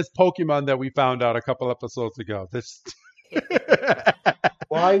majority of his Pokemon that we found out a couple episodes ago.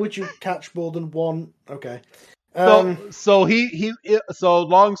 Why would you catch more than one? Okay. So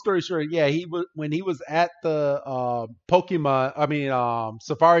long story short, yeah, when he was at the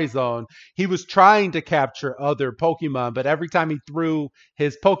Safari Zone, he was trying to capture other Pokemon, but every time he threw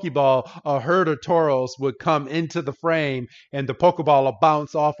his Pokeball, a herd of Tauros would come into the frame, and the Pokeball would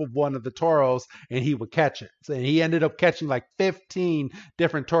bounce off of one of the Tauros, and he would catch it. So, and he ended up catching like 15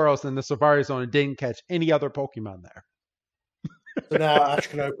 different Tauros in the Safari Zone and didn't catch any other Pokemon there. So now Ash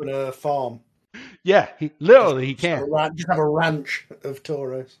can open a farm. Yeah, he can. Just have a ranch of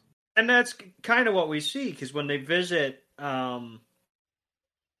Tauros. And that's kind of what we see, because when they visit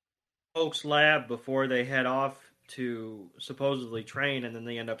Oak's lab before they head off to supposedly train, and then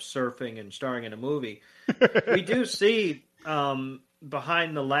they end up surfing and starring in a movie. We do see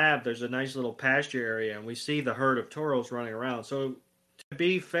behind the lab there's a nice little pasture area, and we see the herd of toros running around. So to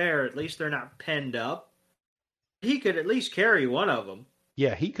be fair, at least they're not penned up. He could at least carry one of them.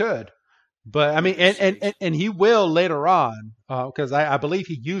 Yeah, he could. But I mean, and he will later on, because I believe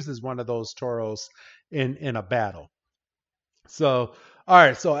he uses one of those toros in a battle. So, all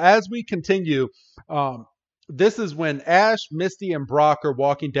right. So as we continue, this is when Ash, Misty, and Brock are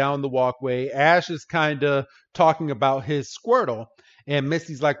walking down the walkway. Ash is kind of talking about his Squirtle, and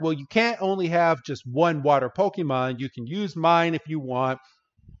Misty's like, "Well, you can't only have just one water Pokemon. You can use mine if you want."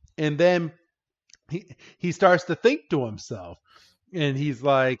 And then he starts to think to himself. And he's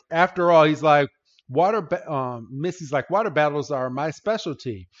like, after all, he's like, Missy's like, water battles are my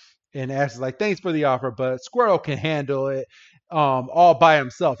specialty. And Ash is like, thanks for the offer, but Squirtle can handle it all by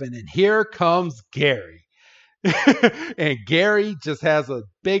himself. And then here comes Gary. And Gary just has a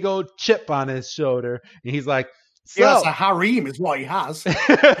big old chip on his shoulder. And he's like, so. Yeah, that's a harem is what he has. He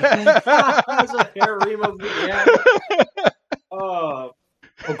has a harem of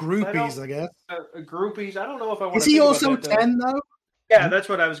or groupies, I guess. Groupies. I don't know if I want to. Is he also 10 though? Yeah, that's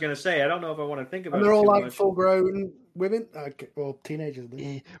what I was going to say. I don't know if I want to think about it. And they're all like full-grown women, or teenagers.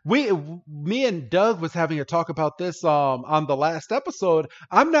 Me and Doug was having a talk about this on the last episode.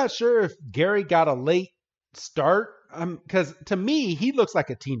 I'm not sure if Gary got a late start, because to me he looks like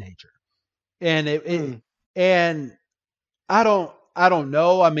a teenager, and and I don't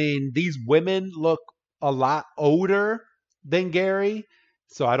know. I mean, these women look a lot older than Gary.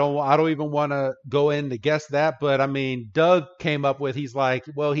 So I don't even want to go in to guess that, but I mean, Doug came up with, he's like,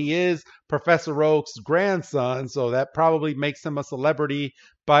 well, he is Professor Oak's grandson, so that probably makes him a celebrity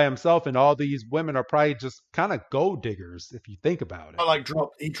by himself, and all these women are probably just kind of gold diggers if you think about it.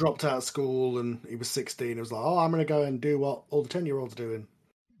 He dropped out of school and he was 16. It was like, oh, I'm going to go and do what all the 10-year-olds are doing.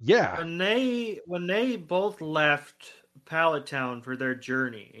 Yeah. When they both left Pallet Town for their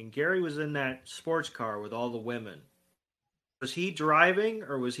journey, and Gary was in that sports car with all the women. Was he driving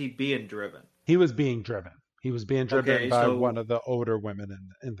or was he being driven? He was being driven. He was being driven by one of the older women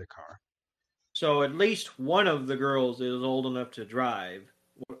in the car. So at least one of the girls is old enough to drive.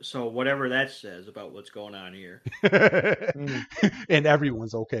 So whatever that says about what's going on here. And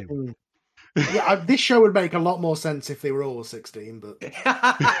everyone's okay with it. Yeah, this show would make a lot more sense if they were all 16, but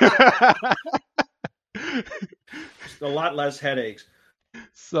just a lot less headaches.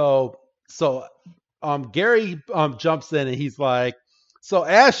 So Gary jumps in and he's like, so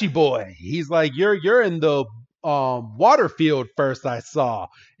Ashy boy, he's like, you're in the water field first I saw.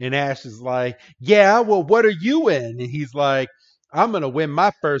 And Ash is like, yeah, well, what are you in? And he's like, I'm going to win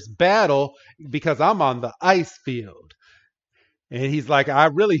my first battle because I'm on the ice field. And he's like, I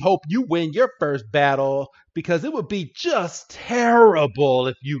really hope you win your first battle because it would be just terrible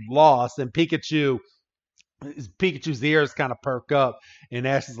if you lost. And Pikachu's ears kind of perk up. And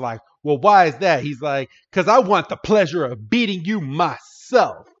Ash is like, well, why is that? He's like, because I want the pleasure of beating you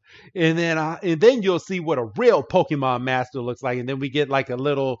myself. And then you'll see what a real Pokemon master looks like. And then we get like a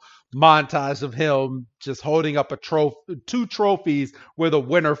little montage of him just holding up two trophies with a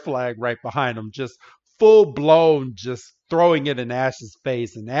winner flag right behind him, just full blown, just throwing it in Ash's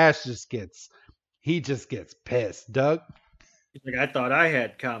face. And Ash just gets pissed. Doug? He's like, I thought I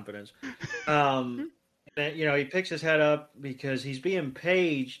had confidence. He picks his head up because he's being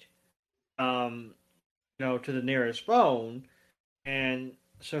paged, to the nearest phone. And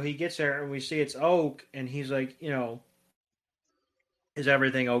so he gets there and we see it's Oak and he's like, is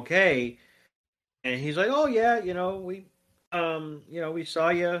everything okay? And he's like, oh yeah, we saw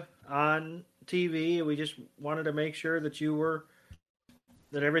you on TV. We just wanted to make sure that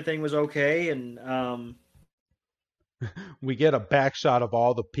that everything was okay. And, we get a back shot of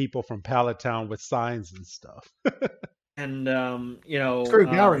all the people from Pallet Town with signs and stuff. And, screw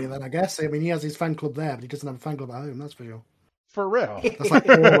Gary then, I guess. I mean, he has his fan club there, but he doesn't have a fan club at home, that's for sure. For real. That's like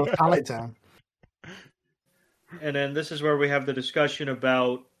all of Pallet Town. And then this is where we have the discussion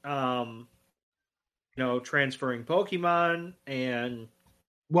about, transferring Pokemon and...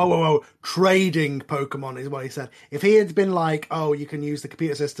 Whoa. Trading Pokemon is what he said. If he had been like, oh, you can use the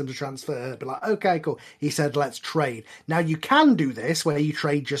computer system to transfer, it'd be like, okay, cool. He said, let's trade. Now, you can do this where you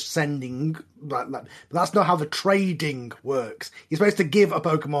trade just sending, but that's not how the trading works. You're supposed to give a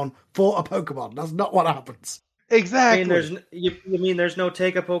Pokemon for a Pokemon. That's not what happens. Exactly. You mean there's no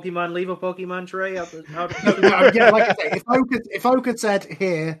take a Pokemon, leave a Pokemon tray? Yeah, like I say, if Oak had said,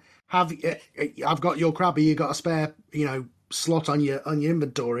 here, I've got your Krabby, you got a spare, slot on your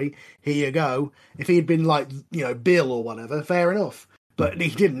inventory, here you go. If he had been like, Bill or whatever, fair enough. But he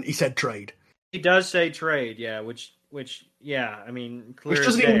didn't. He said trade. He does say trade, yeah, which yeah, I mean, clear Which as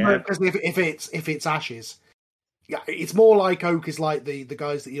doesn't day. even work, because if it's Ashes, yeah, it's more like Oak is like the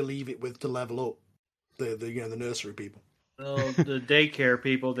guys that you leave it with to level up, the nursery people. Well, the daycare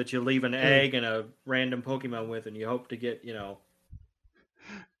people that you leave an egg and a random Pokemon with, and you hope to get, a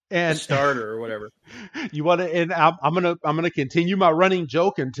And starter or whatever. you want to, and I'm gonna continue my running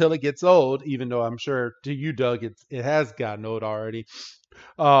joke until it gets old, even though I'm sure to you, Doug, it has gotten old already.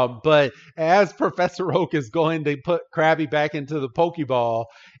 But as Professor Oak is going to put Krabby back into the Pokeball,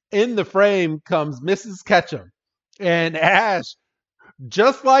 in the frame comes Mrs. Ketchum, and Ash,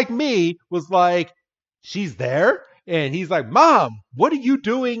 just like me, was like, "She's there," and he's like, "Mom, what are you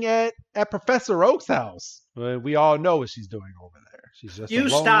doing at Professor Oak's house?" Well, we all know what she's doing over there. She's just You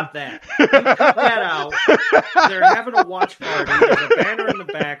alone. stop that. You cut that out. They're having a watch party. There's a banner in the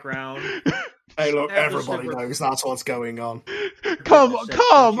background. Hey, look, Have this everybody super- knows that's what's going on. Come You on,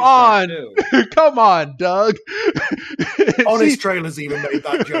 start too. come on, Doug. Honest Trailers even made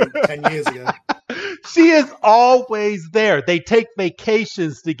that joke 10 years ago. She is always there. They take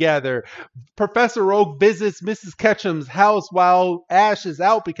vacations together. Professor Oak visits Mrs. Ketchum's house while Ash is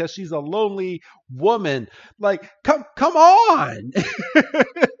out because she's a lonely woman. Like, come on.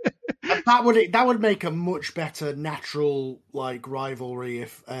 That would make a much better natural rivalry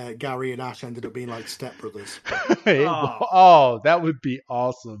if Gary and Ash ended up being like stepbrothers. Oh, that would be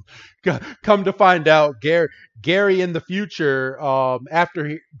awesome. Come to find out, Gary in the future,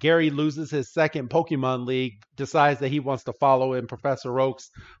 after Gary loses his second Pokemon League, decides that he wants to follow in Professor Oak's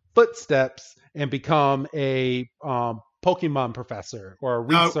footsteps and become a Pokemon professor or a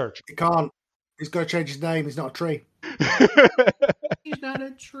researcher. He can't. He's got to change his name. He's not a tree. He's not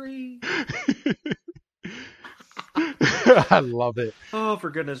a tree. I love it. Oh, for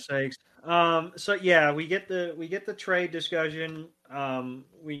goodness sakes. So yeah, we get the trade discussion.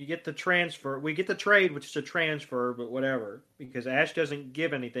 We get the transfer. We get the trade, which is a transfer, but whatever, because Ash doesn't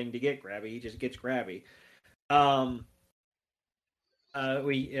give anything to get Krabby. He just gets Krabby. Krabby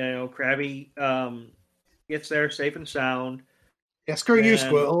gets there safe and sound. Yeah, screw you,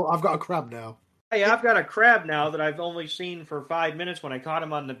 Squirtle. I've got a crab now. Hey, I've got a crab now that I've only seen for 5 minutes when I caught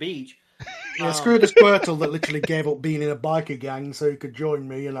him on the beach. Yeah, screw the Squirtle that literally gave up being in a biker gang so he could join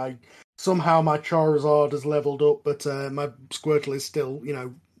me, and somehow my Charizard has leveled up, but my Squirtle is still,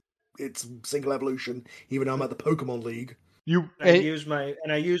 it's single evolution, even though I'm at the Pokemon League. I use my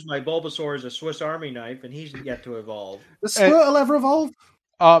Bulbasaur as a Swiss Army knife, and he's yet to evolve. Does Squirtle ever evolve?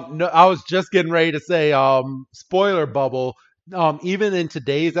 No, I was just getting ready to say, spoiler bubble. Even in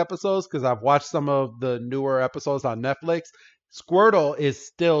today's episodes, because I've watched some of the newer episodes on Netflix, Squirtle is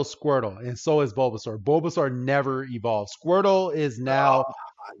still Squirtle, and so is Bulbasaur. Bulbasaur never evolved. Squirtle is now.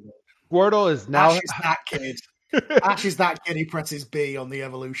 Ash is that kid. Ash is that kid who presses B on the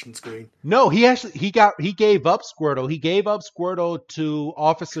evolution screen. No, he gave up Squirtle. He gave up Squirtle to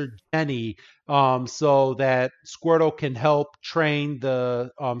Officer Jenny, so that Squirtle can help train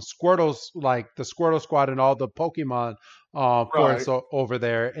the Squirtles, like the Squirtle Squad and all the Pokemon force over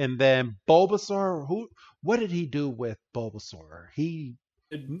there. And then Bulbasaur, what did he do with Bulbasaur?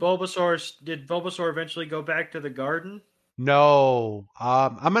 Did Bulbasaur eventually go back to the garden? No,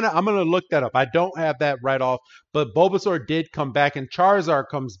 I'm gonna look that up. I don't have that right off, but Bulbasaur did come back, and Charizard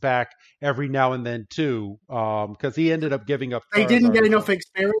comes back every now and then too, because he ended up giving up. They didn't get enough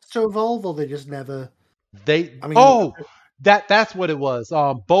experience to evolve, or they just never. That's what it was.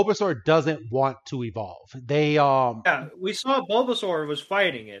 Bulbasaur doesn't want to evolve. They yeah, we saw Bulbasaur was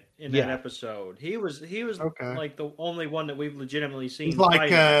fighting it in that episode. He was like the only one that we've legitimately seen. He's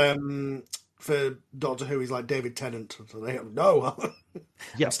like for Doctor Who, he's like David Tennant. So they I'm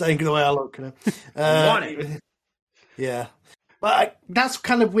staying the way I look. Want it. Yeah, but that's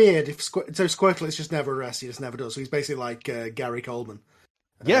kind of weird. Squirtle is just never arrested. He just never does. So he's basically like Gary Coleman.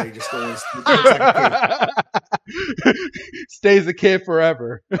 Yeah, he just always stays a kid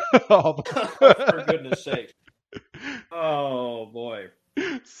forever. For goodness sake! Oh boy.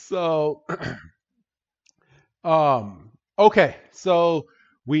 So, okay, so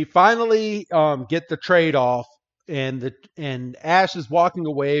we finally get the trade off, and Ash is walking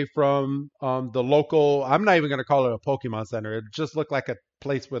away from the local. I'm not even going to call it a Pokemon Center. It just looked like a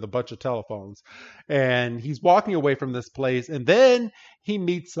place with a bunch of telephones, and he's walking away from this place, and then he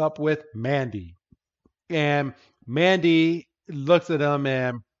meets up with Mandy, and Mandy looks at him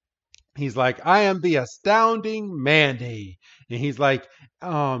and he's like, "I am the astounding Mandy," and he's like,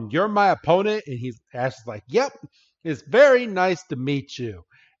 "You're my opponent," and Ash is like, "Yep, it's very nice to meet you."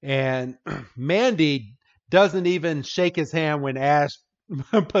 And Mandy doesn't even shake his hand when Ash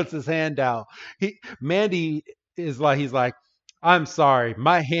puts his hand out. Mandy is like, he's like, I'm sorry,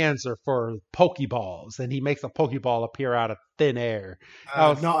 my hands are for Pokeballs, and he makes a Pokeball appear out of thin air.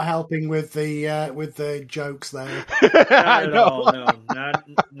 Not helping with the jokes there. Not I at know. all. No,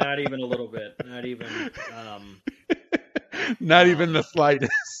 not even a little bit. Not even. Not even the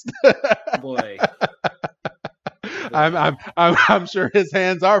slightest. Boy. I'm sure his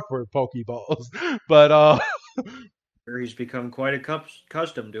hands are for Pokeballs, but He's become quite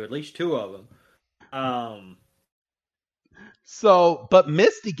accustomed to at least two of them. So, but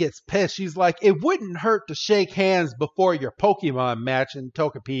Misty gets pissed. She's like, it wouldn't hurt to shake hands before your Pokemon match, and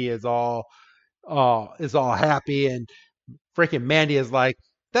Togepi is all happy, and freaking Mandy is like,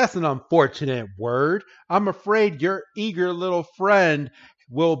 that's an unfortunate word. I'm afraid your eager little friend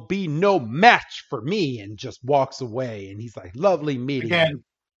will be no match for me, and just walks away. And he's like, lovely meeting you. Again,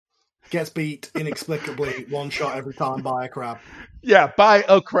 gets beat inexplicably one shot every time by a crab. Yeah, by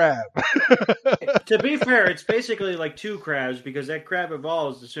a crab. To be fair, it's basically like two crabs because that crab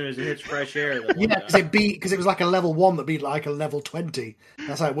evolves as soon as it hits fresh air. Yeah, because it was like a level 1 that beat like a level 20.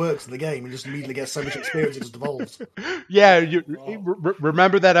 That's how it works in the game. You just immediately get so much experience it just evolves. Yeah,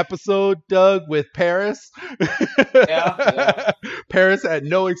 remember that episode, Doug, with Paris? Yeah. Paris had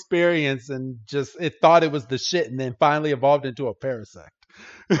no experience and just it thought it was the shit, and then finally evolved into a Parasect.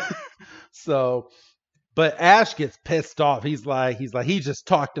 So, but Ash gets pissed off. He's like, he just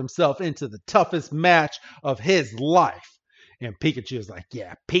talked himself into the toughest match of his life. And Pikachu is like,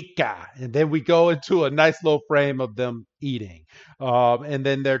 yeah, Pika. And then we go into a nice little frame of them eating. And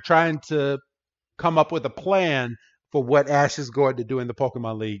then they're trying to come up with a plan for what Ash is going to do in the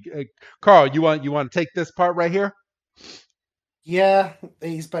Pokemon League. Carl, you want to take this part right here? Yeah,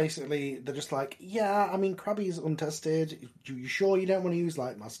 they're just like, yeah, I mean, Krabby's untested. You sure you don't want to use,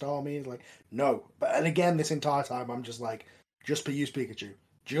 like, my Starmie? It's like, no. And again, this entire time, I'm just like, just use Pikachu.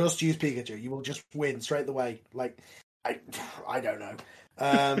 Just use Pikachu. You will just win straight away. Like, I don't know.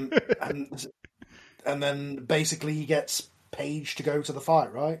 And then basically he gets Paige to go to the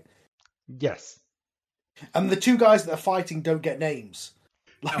fight, right? Yes. And the two guys that are fighting don't get names.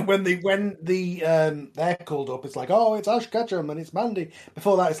 Like when they're called up, it's like, oh, it's Ash Ketchum and it's Mandy.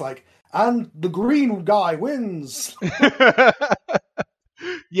 Before that, it's like, and the green guy wins.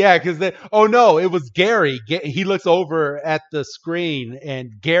 Yeah, because oh no, it was Gary. He looks over at the screen,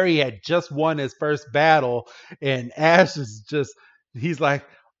 and Gary had just won his first battle, and Ash is he's like,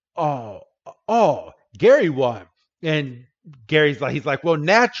 oh, Gary won, and he's like, well,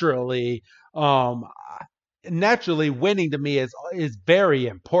 naturally winning to me is very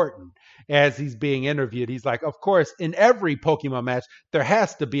important. As he's being interviewed, he's like, of course, in every Pokemon match, there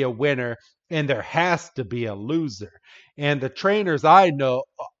has to be a winner and there has to be a loser. And the trainers I know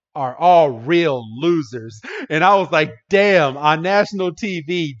are all real losers. And I was like, damn, on national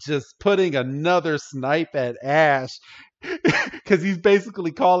TV, just putting another snipe at Ash because he's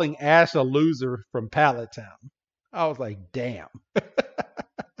basically calling Ash a loser from Pallet Town. I was like, damn.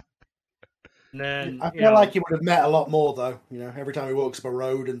 Then, I feel like he would have met a lot more, though. You know, every time he walks up a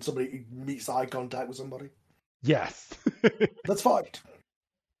road and somebody meets eye contact with somebody. Yes. Let's fight.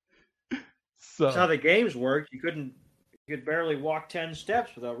 That's how the games work. You could barely walk 10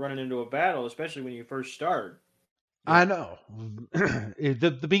 steps without running into a battle, especially when you first start. I know.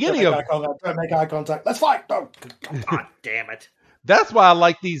 The beginning don't make eye contact. Let's fight. Don't. God damn it. That's why I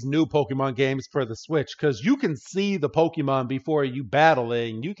like these new Pokemon games for the Switch, because you can see the Pokemon before you battle it,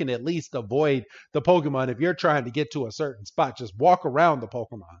 and you can at least avoid the Pokemon if you're trying to get to a certain spot. Just walk around the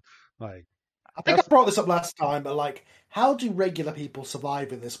Pokemon. Like, I think I brought this up last time, but like, how do regular people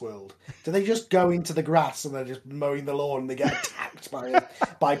survive in this world? Do they just go into the grass and they're just mowing the lawn and they get attacked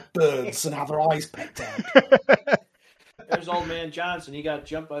by birds and have their eyes pecked out? There's old man Johnson. He got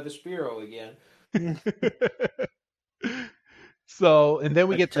jumped by the Spearow again. So, and then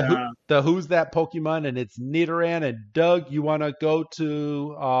we get to the Who's That Pokemon, and it's Nidoran. And Doug, you want to go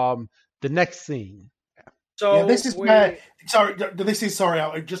to the next scene? So yeah, this is where.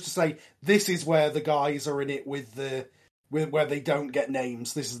 Just to say, this is where the guys are in it with where they don't get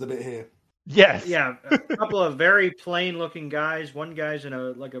names. This is the bit here. Yes. Yeah, a couple of very plain-looking guys. One guy's in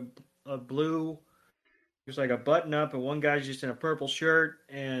a blue, just like a button-up, and one guy's just in a purple shirt.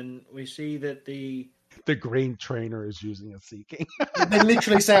 And we see that the green trainer is using a Seeking. They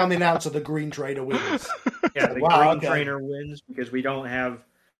literally say on the announcer, the green trainer wins. Yeah, the green trainer wins because we don't have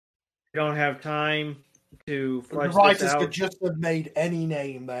time to flesh this out. The writers could just have made any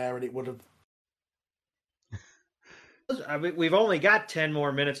name there, and it would have. We've only got 10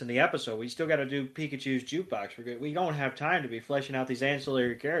 more minutes in the episode. We still got to do Pikachu's jukebox. We don't have time to be fleshing out these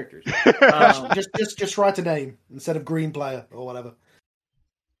ancillary characters. Just write a name instead of green player or whatever.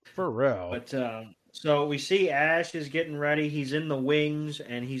 For real. But So we see Ash is getting ready. He's in the wings,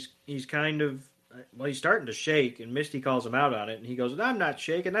 and he's kind of he's starting to shake. And Misty calls him out on it, and he goes, "I'm not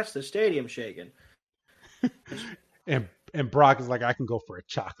shaking. That's the stadium shaking." And Brock is like, I can go for a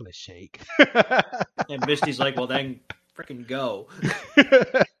chocolate shake. And Misty's like, "Well, then, freaking go."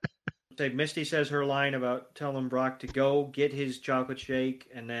 So Misty says her line about telling Brock to go get his chocolate shake,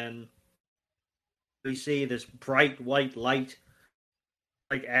 and then we see this bright white light.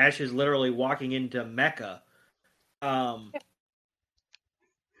 Like Ash is literally walking into Mecca.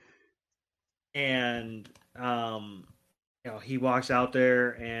 And he walks out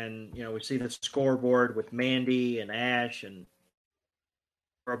there, and we see the scoreboard with Mandy and Ash, and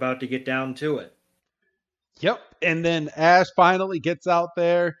we're about to get down to it. Yep. And then Ash finally gets out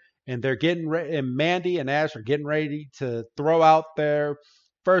there, and they're getting ready, and Mandy and Ash are getting ready to throw out their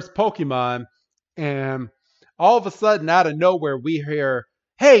first Pokemon, and all of a sudden, out of nowhere, we hear,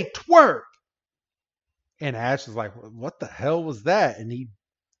 "Hey, twerk!" And Ash is like, "What the hell was that?" And he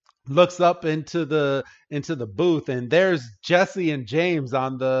looks up into the booth, and there's Jesse and James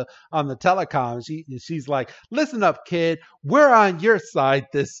on the telecom. She's like, "Listen up, kid. We're on your side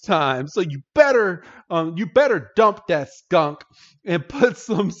this time. So you better dump that skunk and put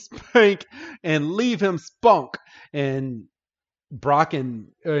some spank and leave him spunk." And Brock and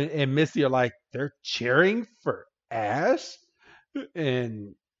Misty are like, they're cheering for Ash,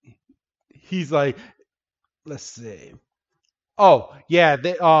 and he's like, let's see. Oh yeah,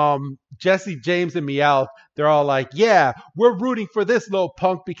 Jesse, James, and Meowth, they're all like, yeah, we're rooting for this little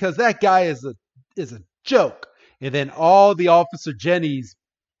punk because that guy is a joke. And then all the Officer Jennies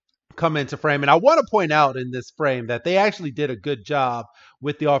come into frame, and I want to point out in this frame that they actually did a good job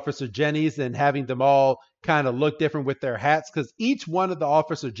with the Officer Jennies and having them all kind of look different with their hats, because each one of the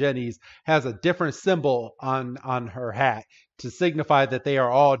Officer Jennies has a different symbol on her hat to signify that they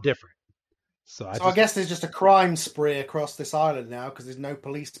are all different. So I guess there's just a crime spree across this island now because there's no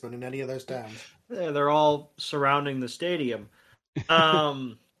policemen in any of those towns. They're all surrounding the stadium.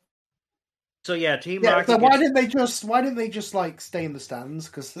 So yeah, Team Rocket. So why didn't they just like stay in the stands?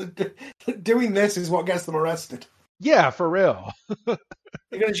 Because doing this is what gets them arrested. Yeah, for real. They're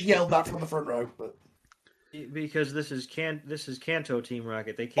gonna just yell that from the front row, but because this is Kanto Team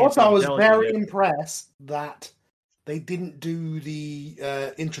Rocket. They can't. Also, I was very impressed that they didn't do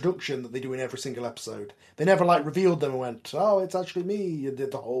the introduction that they do in every single episode. They never revealed them and went, "Oh, it's actually me," and did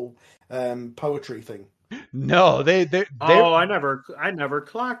the whole poetry thing. No, they I never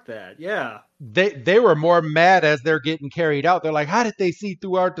clocked that. Yeah. They were more mad as they're getting carried out. They're like, "How did they see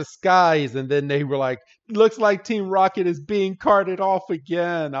through our disguise?" And then they were like, "Looks like Team Rocket is being carted off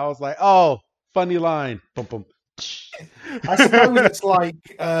again." I was like, "Oh, funny line." Boom, boom. I suppose it's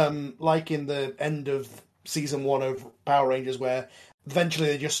like in the end of season 1 of Power Rangers, where eventually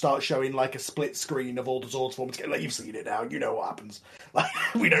they just start showing a split screen of all the Zords forms. You've seen it now. You know what happens.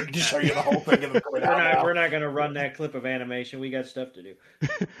 We don't need to show you the whole thing. Of them coming out we're not going to run that clip of animation. We got stuff to do.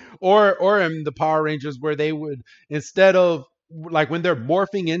 or in the Power Rangers, where they would, instead of when they're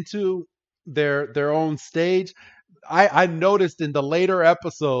morphing into their own stage, I noticed in the later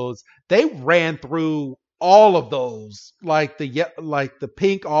episodes they ran through all of those, the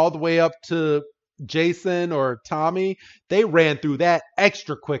pink all the way up to Jason or Tommy. They ran through that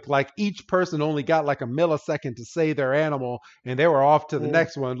extra quick. Each person only got a millisecond to say their animal, and they were off to the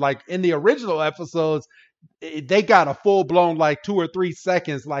next one. In the original episodes, they got a full blown 2 or 3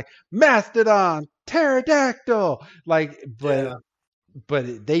 seconds, Mastodon, Pterodactyl, but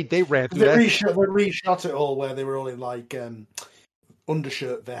they ran through that. They reshot it all where they were all in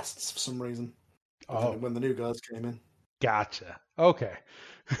undershirt vests for some reason. When the new guys came in. Gotcha. Okay.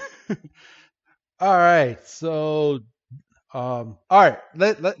 All right. So, all right.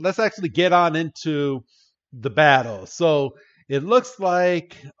 Let's actually get on into the battle. So it looks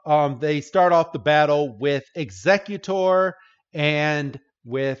like they start off the battle with Executor and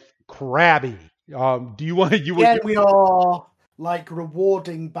with Krabby. Do you want to? We are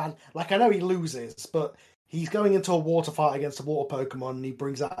rewarding bad. I know he loses, but he's going into a water fight against a water Pokemon, and he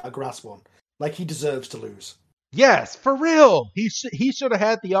brings out a grass one. He deserves to lose. Yes, for real. He should have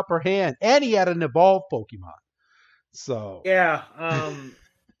had the upper hand, and he had an evolved Pokemon. So yeah,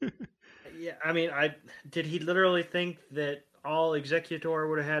 yeah. I mean, did he literally think that all Executor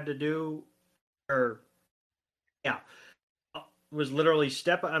would have had to do, was literally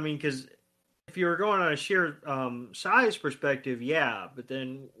step? I mean, because if you were going on a sheer size perspective, yeah, but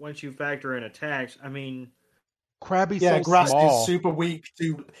then once you factor in attacks, I mean, Krabby's so grass small. Is super weak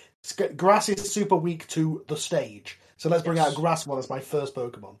to. Grass is super weak to the stage, so let's bring out Grass one as my first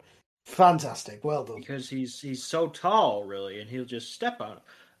Pokemon. Fantastic, well done. Because he's so tall, really, and he'll just step on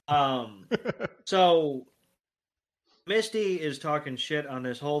So Misty is talking shit on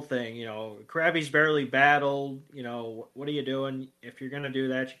this whole thing. Krabby's barely battled. What are you doing? If you're gonna do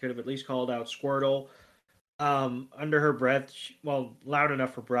that, you could have at least called out Squirtle. Under her breath, loud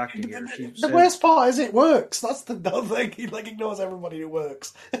enough for Brock to hear. The worst part is it works. That's the dumb thing. He ignores everybody who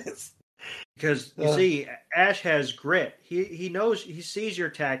works. Because you see, Ash has grit. He knows, he sees your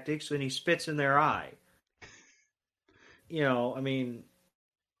tactics and he spits in their eye. I mean,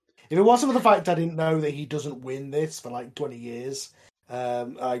 if it wasn't for the fact I didn't know that he doesn't win this for like 20 years,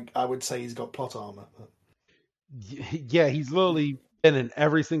 I would say he's got plot armor. Yeah, he's literally been in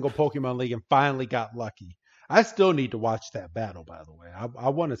every single Pokemon League and finally got lucky. I still need to watch that battle, by the way. I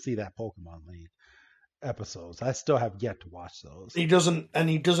want to see that Pokemon League episodes. I still have yet to watch those. He doesn't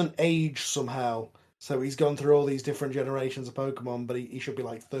age somehow. So he's gone through all these different generations of Pokemon, but he should be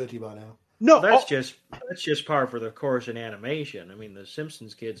like 30 by now. No, that's just par for the course in animation. I mean, the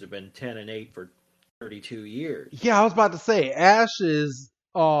Simpsons kids have been 10 and 8 for 32 years. Yeah, I was about to say, Ash is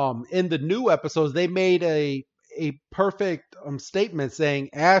in the new episodes they made a perfect statement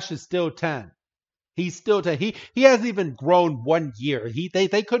saying Ash is still 10. He's still 10. He hasn't even grown 1 year.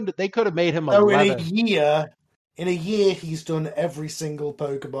 They could have made him 11. In a year he's done every single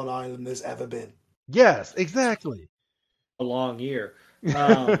Pokemon Island there's ever been. Yes, exactly. A long year.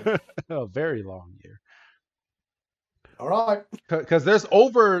 A very long year. All right. Because there's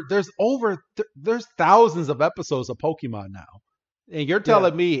thousands of episodes of Pokemon now, and you're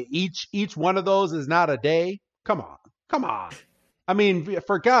telling me each one of those is not a day? Come on. I mean,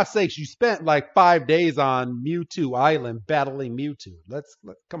 for God's sakes, you spent like 5 days on Mewtwo Island battling Mewtwo.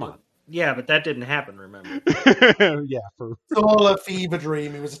 Come on. Yeah, but that didn't happen, remember? Yeah, it's all a fever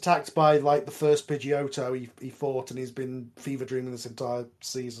dream. He was attacked by like the first Pidgeotto he fought, and he's been fever dreaming this entire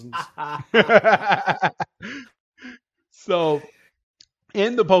season. So,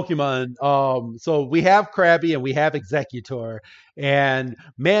 in the Pokemon, so we have Krabby and we have Exeggutor, and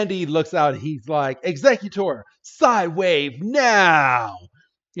Mandy looks out. He's like, "Exeggutor, Psy Wave now!"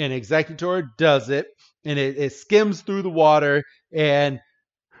 And Exeggutor does it, and it skims through the water, and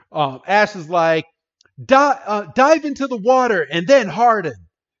Ash is like, dive into the water and then harden.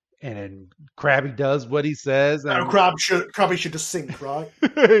 And then Krabby does what he says. And Krabby should just sink, right?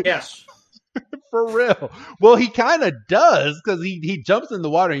 Yes. For real. Well, he kind of does, because he jumps in the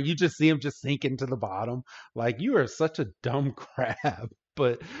water and you just see him just sink into the bottom. Like, you are such a dumb crab.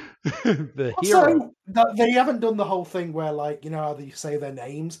 But the hero... they haven't done the whole thing where, like, how they say their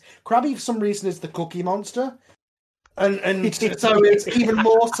names. Krabby, for some reason, is the Cookie Monster. And so it's even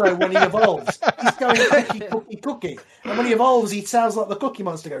more so when he evolves. He's going cookie, cookie, cookie. And when he evolves, he sounds like the Cookie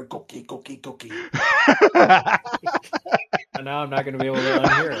Monster go, cookie, cookie, cookie. And now I'm not going to be able to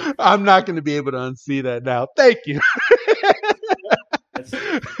unhear it. I'm not going to be able to unsee that now. Thank you.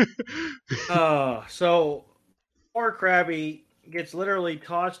 So poor Krabby gets literally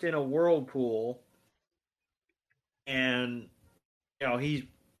tossed in a whirlpool. And, he's,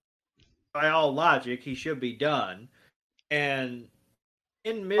 by all logic, he should be done. And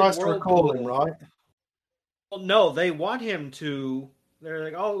in mid-whirlpool, right? Well, no, they want him to. They're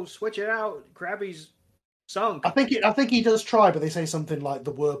like, "Oh, switch it out. Krabby's sunk." I think he does try, but they say something like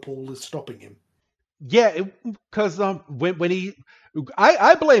the whirlpool is stopping him. Yeah, because when he,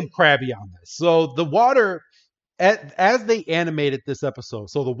 I blame Krabby on this. So the water, as they animated this episode,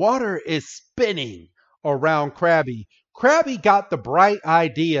 so the water is spinning around Krabby. Krabby got the bright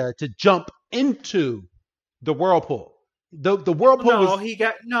idea to jump into the whirlpool. The whirlpool he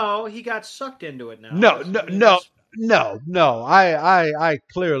got sucked into it now. No. I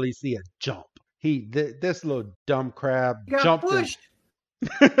clearly see a jump. This little dumb crab jumped pushed.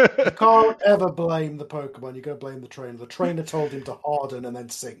 You can't ever blame the Pokemon. You got to blame the trainer. The trainer told him to harden and then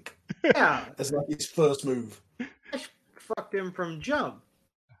sink. Yeah, as like his first move. Fucked him from jump.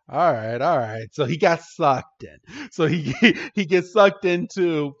 All right. So he got sucked in. So he gets sucked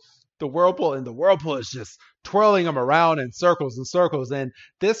into the whirlpool, and the whirlpool is just twirling him around in circles and circles. And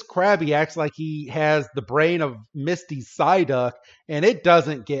this Krabby acts like he has the brain of Misty Psyduck, and it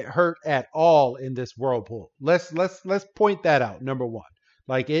doesn't get hurt at all in this whirlpool. Let's point that out. Number one,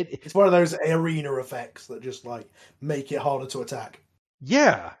 like it's one of those arena effects that just like make it harder to attack.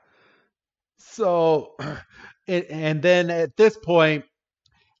 Yeah. So, and then at this point,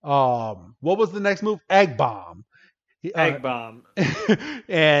 what was the next move? Egg Bomb. Egg Bomb.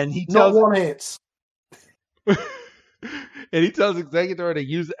 And he tells not one hits. And he tells Exeggutor to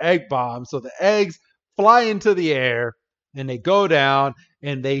use Egg Bomb. So the eggs fly into the air and they go down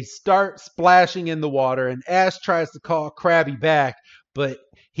and they start splashing in the water. And Ash tries to call Krabby back, but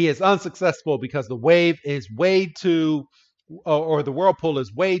he is unsuccessful because the wave is way too or the whirlpool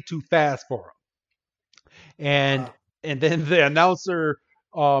is way too fast for him. And then the announcer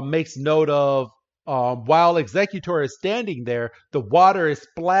makes note of while Executor is standing there, the water is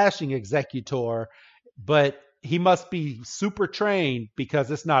splashing Executor, but he must be super trained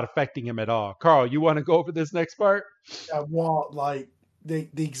because it's not affecting him at all. Carl, you want to go over this next part? What, like the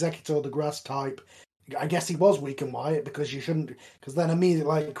Executor, the grass type? I guess he was weakened by it because you shouldn't. Because then immediately,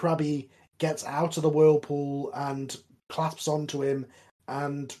 like Krabby gets out of the whirlpool and clasps onto him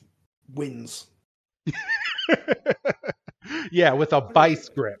and wins. Yeah, with a vice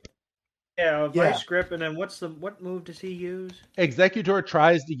grip. Yeah, a vice grip, and then what move does he use? Executor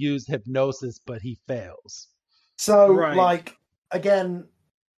tries to use hypnosis, but he fails. So, like, again,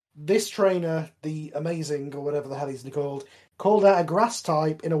 this trainer, the Amazing, or whatever the hell he's called out a grass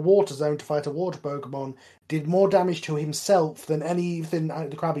type in a water zone to fight a water Pokemon, did more damage to himself than anything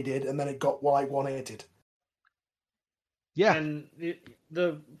the Krabby did, and then it got, like, one-hitted. Yeah. And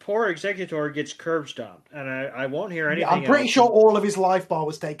the poor Executor gets curb stomped, and I won't hear anything. I'm pretty sure all of his life bar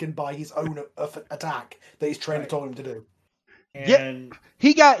was taken by his own attack that his trainer told him to do. And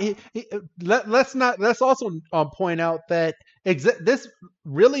he got. Let's also point out that this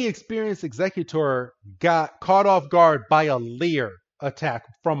really experienced Executor got caught off guard by a Leer attack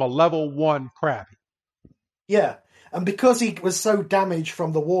from a level 1 Krabby. Yeah. And because he was so damaged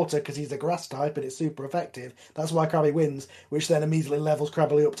from the water, because he's a grass type and it's super effective, that's why Krabby wins, which then immediately levels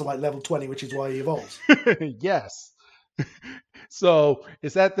Krabby up to like level 20, which is why he evolves. Yes. So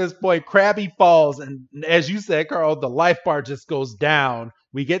it's at this point, Krabby falls, and as you said, Carl, the life bar just goes down.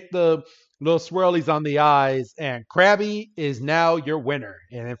 We get the little swirlies on the eyes, and Krabby is now your winner.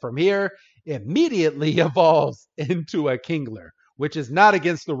 And then from here, immediately evolves into a Kingler, which is not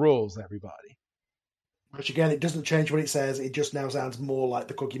against the rules, everybody. Which again, it doesn't change what it says. It just now sounds more like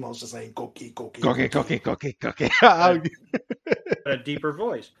the Cookie Monster saying "cookie, cookie, cookie, cookie, cookie, cookie." A deeper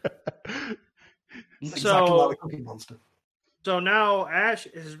voice. Exactly like the Cookie Monster. So now Ash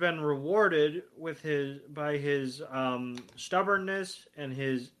has been rewarded with his stubbornness and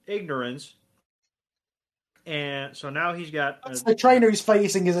his ignorance, and so now he's got the trainer he's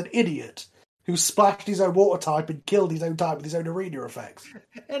facing is an idiot who splashed his own water type and killed his own type with his own arena effects.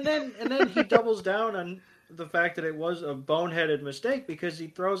 And then he doubles down on the fact that it was a boneheaded mistake because he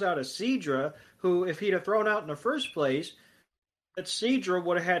throws out a Seadra who, if he'd have thrown out in the first place, that Seadra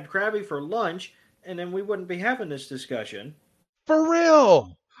would have had Krabby for lunch, and then we wouldn't be having this discussion. For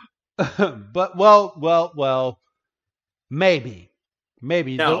real. But well, maybe.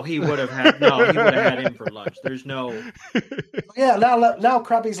 No, he would have had him for lunch. There's no. Yeah, now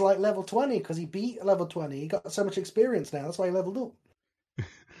Krabby's like level 20 because he beat level 20. He got so much experience now. That's why he leveled up.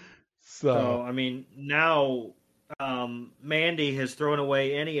 So I mean, now Mandy has thrown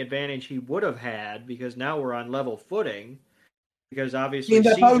away any advantage he would have had because now we're on level footing. Because obviously,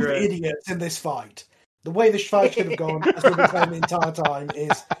 they're both idiots in this fight. The way this fight should have gone, as we've been playing the entire time,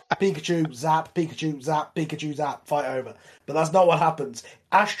 is Pikachu, zap, Pikachu, zap, Pikachu, zap, fight over. But that's not what happens.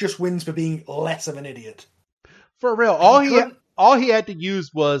 Ash just wins for being less of an idiot. For real. All he had to use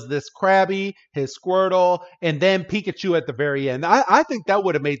was this Krabby, his Squirtle, and then Pikachu at the very end. I think that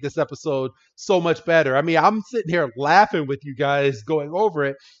would have made this episode so much better. I mean, I'm sitting here laughing with you guys going over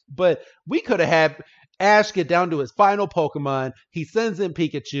it, but we could have had Ash get down to his final Pokemon, he sends in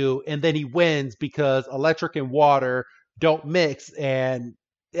Pikachu, and then he wins because electric and water don't mix. And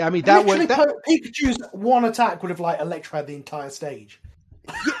I mean, Pikachu's one attack would have like electrified the entire stage.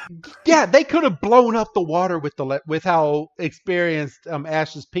 Yeah, they could have blown up the water with how experienced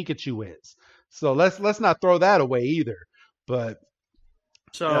Ash's Pikachu is. So let's not throw that away either. But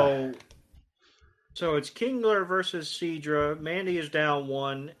so it's Kingler versus Seadra. Mandy is down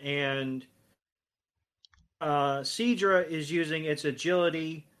 1, and Seadra is using its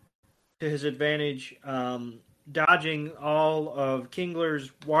agility to his advantage, dodging all of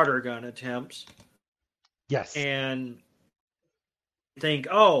Kingler's water gun attempts. Yes. And think,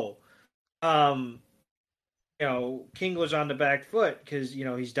 Kingler's on the back foot because,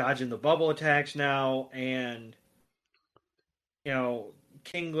 he's dodging the bubble attacks now, and,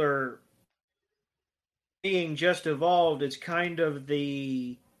 Kingler being just evolved, it's kind of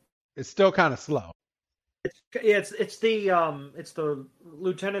the... It's still kind of slow. It's the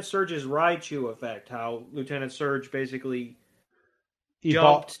Lieutenant Surge's Raichu effect. How Lieutenant Surge basically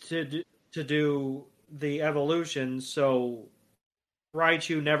jumped to do the evolution, so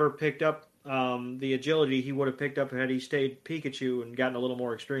Raichu never picked up the agility he would have picked up had he stayed Pikachu and gotten a little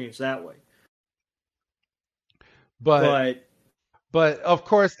more experience that way. But of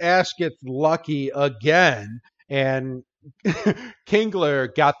course, Ash gets lucky again, and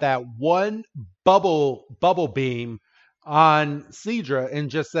Kingler got that one bubble beam on Seadra and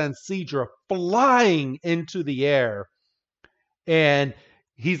just sends Seadra flying into the air. And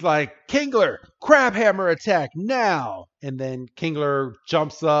he's like, Kingler, crab hammer attack now. And then Kingler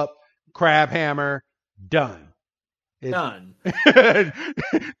jumps up, crab hammer, done. Done.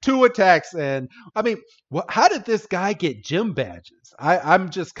 2 attacks. And I mean, how did this guy get gym badges?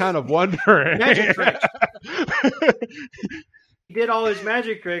 I'm just kind of wondering. Magic tricks. He did all his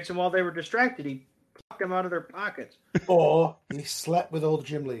magic tricks, and while they were distracted, he plucked them out of their pockets. Or he slept with all the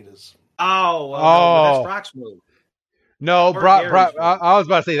gym leaders. Oh, well, no, that's Brock's move. No, Or Brock. Gary's I was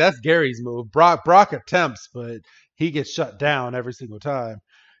about to say that's Gary's move. Brock attempts, but he gets shut down every single time.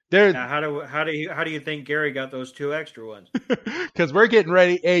 Now, how do you think Gary got those 2 extra ones? Because we're getting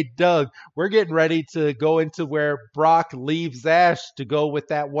ready. Hey, Doug, we're getting ready to go into where Brock leaves Ash to go with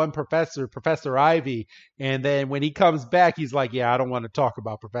that one professor, Professor Ivy. And then when he comes back, he's like, "Yeah, I don't want to talk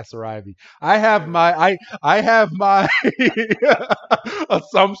about Professor Ivy. I have my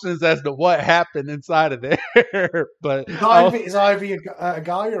assumptions as to what happened inside of there." But Is Ivy a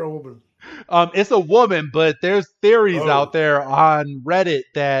guy or a woman? It's a woman, but there's theories out there on Reddit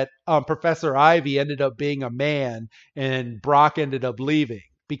that Professor Ivy ended up being a man and Brock ended up leaving.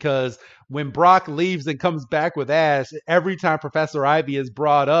 Because when Brock leaves and comes back with Ash, every time Professor Ivy is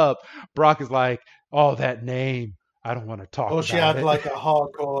brought up, Brock is like, "Oh, that name. I don't want to talk about it." Or she had like a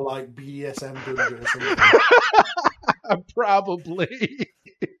hardcore like BDSM binge or something. Probably.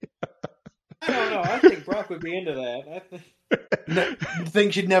 I don't know. I think Brock would be into that.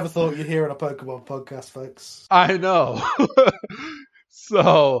 Things you'd never thought you'd hear on a Pokemon podcast, folks. I know.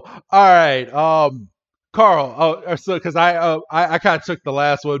 So, all right, Carl. So because I kind of took the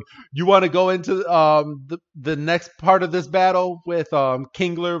last one. You want to go into the next part of this battle with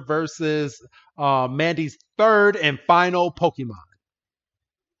Kingler versus Mandy's 3rd and final Pokemon?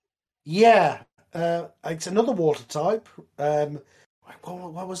 Yeah, it's another water type.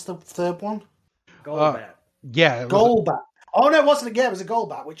 What was the 3rd one? Golbat. Yeah, Golbat. Oh no, it wasn't a game. It was a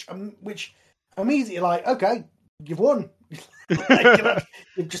Golbat, which immediately like, okay, you've won.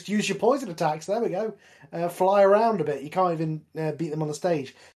 You just use your poison attacks. There we go. Fly around a bit. You can't even beat them on the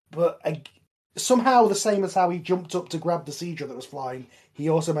stage. But somehow, the same as how he jumped up to grab the Seadra that was flying, he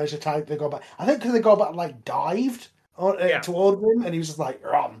also managed to tag the Golbat. I think because the Golbat like dived towards him, and he was just like,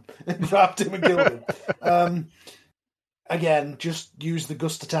 "Rum," and grabbed him and killed him. Again, just use the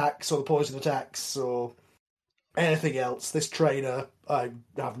gust attacks or the poison attacks or anything else. This trainer, I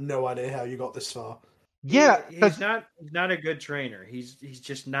have no idea how you got this far. Yeah, he's not a good trainer. He's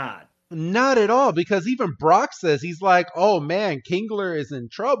just not. Not at all, because even Brock says, he's like, "Oh man, Kingler is in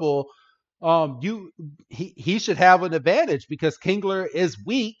trouble. He should have an advantage because Kingler is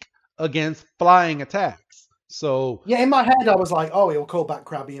weak against flying attacks." So yeah, in my head I was like, "Oh, he'll call back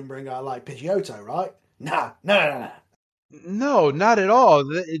Krabby and bring out like Pidgeotto, right?" No. No, not at all.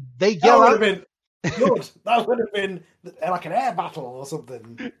 They yell out. Been good. That would have been like an air battle or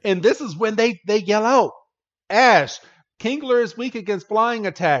something. And this is when they yell out, "Ash, Kingler is weak against flying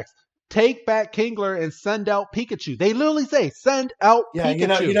attacks. Take back Kingler and send out Pikachu." They literally say, "Send out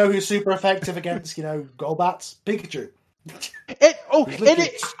Pikachu." You know who's super effective against Golbats? Pikachu. It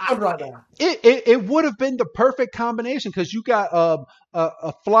would have been the perfect combination because you got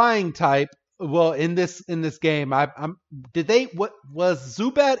a flying type. Well, in this game, what was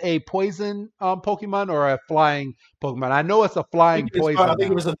Zubat a poison Pokemon or a flying Pokemon? I know it's a flying poison. I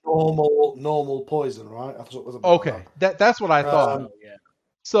think it was a normal poison, right? I thought it was okay. That's what I thought. Yeah.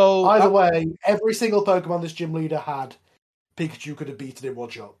 So either way, every single Pokemon this gym leader had, Pikachu could have beaten in one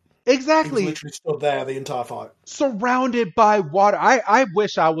shot. Exactly. He was literally stood there the entire fight. Surrounded by water. I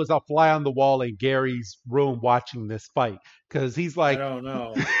wish I was a fly on the wall in Gary's room watching this fight. Because he's like... I don't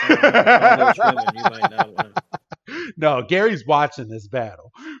know. Those women, you might not want. No, Gary's watching this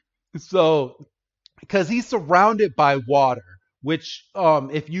battle. So, because he's surrounded by water, which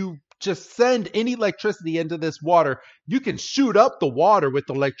if you just send any electricity into this water, you can shoot up the water with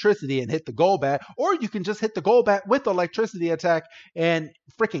the electricity and hit the Golbat, or you can just hit the Golbat with the electricity attack and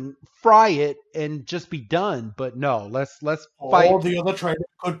freaking fry it and just be done. But no, let's fight. Or the other trainer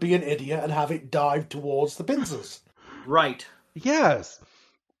could be an idiot and have it dive towards the pincers. Right. Yes.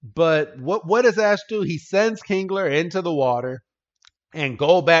 But what does Ash do? He sends Kingler into the water, and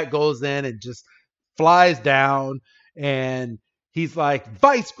Golbat goes in and just flies down, and he's like,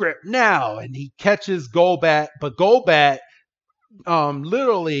 "Vice grip now!" And he catches Golbat, but Golbat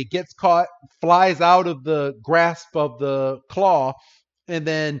literally gets caught, flies out of the grasp of the claw, and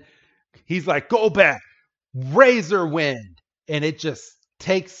then he's like, "Golbat, Razor Wind!" And it just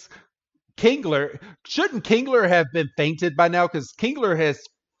takes Kingler. Shouldn't Kingler have been fainted by now? Because Kingler has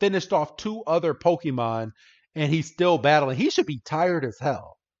finished off 2 other Pokemon and he's still battling. He should be tired as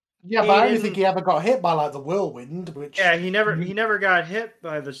hell. Yeah, but I don't think he ever got hit by like the whirlwind, which he never got hit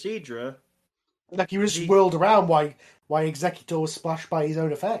by the Seadra. Like he was whirled around why Executor was splashed by his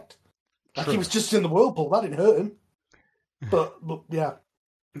own effect. Like he was just in the whirlpool, that didn't hurt him. But yeah.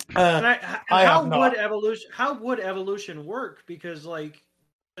 How would evolution work? Because like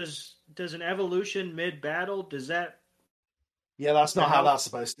does an evolution mid battle, does that Yeah, that's not how that's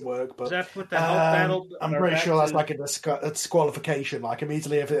supposed to work. But does that put the health battle? I'm pretty sure that's like a disqualification. Like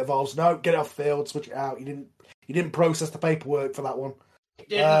immediately if it evolves, no, get it off the field, switch it out. You didn't process the paperwork for that one.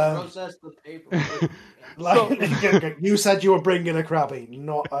 Didn't process the paperwork. You said you were bringing a Krabby,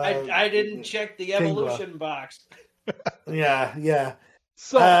 not. I didn't check the evolution box. Yeah.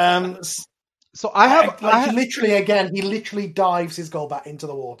 So he literally dives his Golbat into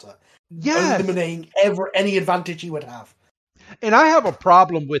the water. Yes. Eliminating any advantage he would have. And I have a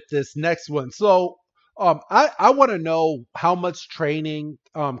problem with this next one. So I want to know how much training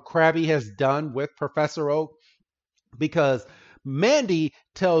Krabby has done with Professor Oak, because Mandy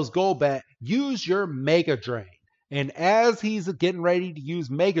tells Golbat, use your Mega Drain. And as he's getting ready to use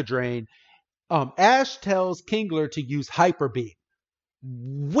Mega Drain, Ash tells Kingler to use Hyper Beam.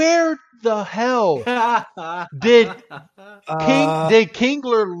 Where the hell did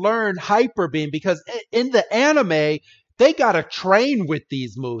Kingler learn Hyper Beam? Because in the anime, they got to train with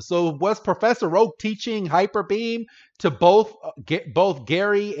these moves. So was Professor Oak teaching Hyper Beam to both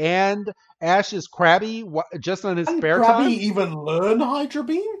Gary and Ash's Krabby just on his spare time? Krabby even learn Hydro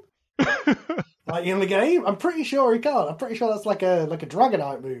Beam? Like in the game? I'm pretty sure he can't. I'm pretty sure that's like a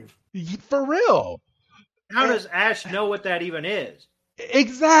Dragonite move. For real. How does Ash know what that even is?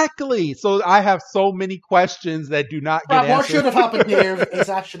 Exactly. So I have so many questions that do not get answered. What should have happened here is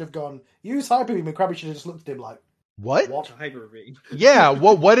Ash should have gone, use Hyper Beam, and Krabby should have just looked at him like, What? Hyper Beam? Yeah,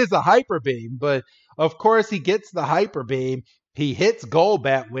 what is a Hyper Beam? But of course he gets the Hyper Beam. He hits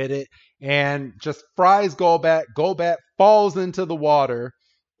Golbat with it and just fries Golbat. Golbat falls into the water.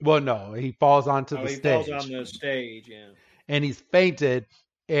 Well, no, he falls onto the stage. He falls on the stage, yeah. And he's fainted.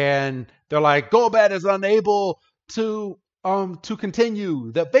 And they're like, Golbat is unable to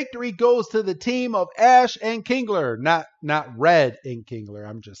continue. The victory goes to the team of Ash and Kingler, not Red and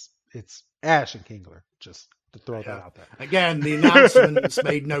Kingler. It's Ash and Kingler. Just to throw that out there. Again, the announcements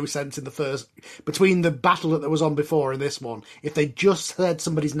made no sense in the first. Between the battle that was on before and this one, if they just said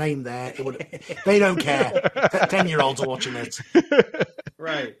somebody's name there, it would. They don't care. 10-year-olds are watching this.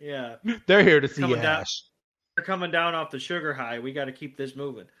 Right, yeah. They're here to see Ash. They're coming down off the sugar high. We got to keep this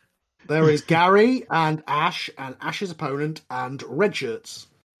moving. There is Gary and Ash's opponent and red shirts.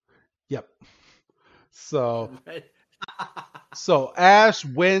 Yep. So Ash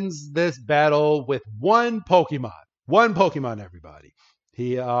wins this battle with one Pokemon. One Pokemon, everybody.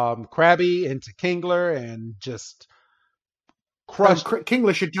 He Krabby into Kingler and just crushed.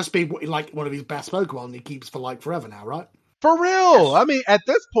 Kingler should just be like one of his best Pokemon he keeps for like forever now, right? For real. I mean, at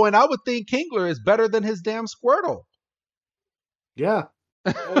this point, I would think Kingler is better than his damn Squirtle. Yeah.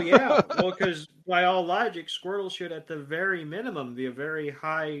 Oh, yeah. Well, because by all logic, Squirtle should, at the very minimum, be a very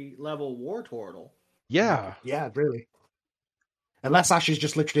high-level Wartortle. Yeah. Yeah, really. Unless Ash is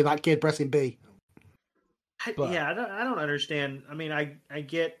just literally that kid pressing B. I don't understand. I mean, I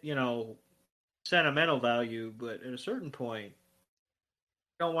get, sentimental value, but at a certain point, you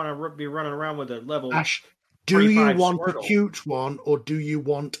don't want to be running around with a level... Ash, do you want Squirtle. a cute one, or do you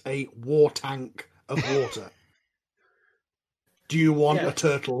want a war tank of water? Do you want a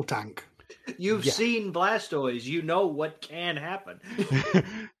turtle tank? You've seen Blastoise. You know what can happen.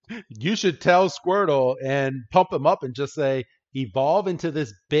 You should tell Squirtle and pump him up and just say, evolve into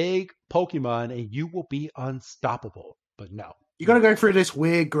this big Pokemon and you will be unstoppable. But no. You're going to go through this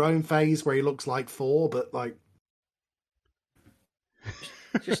weird growing phase where he looks like Thor, but like...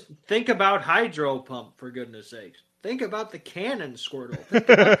 Just think about Hydro Pump, for goodness sakes. Think about the cannon, Squirtle. Think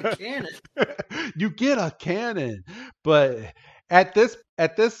about the cannon. You get a cannon. But at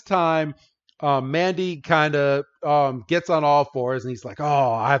this time, Mandy kind of gets on all fours and he's like,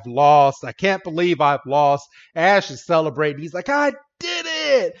 oh, I've lost. I can't believe I've lost. Ash is celebrating. He's like, I did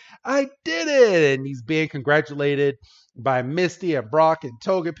it. And he's being congratulated by Misty and Brock and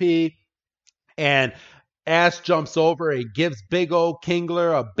Togepi. And Ash jumps over and gives big old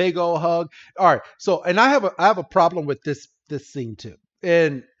Kingler a big old hug. All right. So, and I have a problem with this scene too.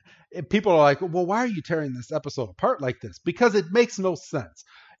 And people are like, well, why are you tearing this episode apart like this? Because it makes no sense.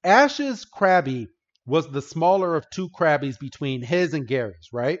 Ash's Krabby was the smaller of two Krabbies between his and Gary's,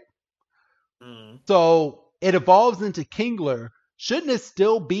 right? Mm. So it evolves into Kingler. Shouldn't it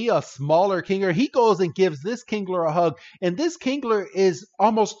still be a smaller Kingler? He goes and gives this Kingler a hug, and this Kingler is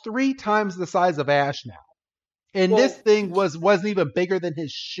almost 3 times the size of Ash now. And Well, this thing wasn't even bigger than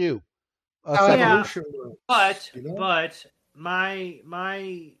his shoe. How Yeah. evolution works, but you know? but my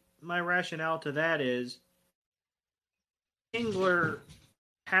rationale to that is Kingler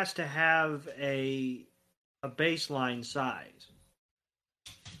has to have a baseline size.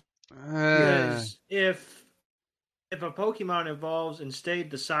 Because if a Pokemon evolves and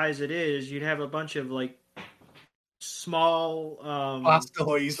stayed the size it is, you'd have a bunch of like small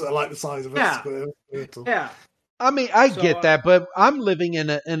Blastoise that are like the size of Yeah. a Squirtle. yeah. I mean, I So, get that, but I'm living in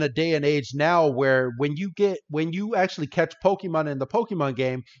a day and age now where when you actually catch Pokemon in the Pokemon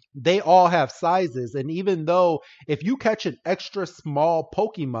game, they all have sizes. And even though if you catch an extra small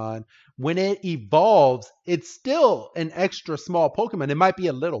Pokemon, when it evolves, it's still an extra small Pokemon. It might be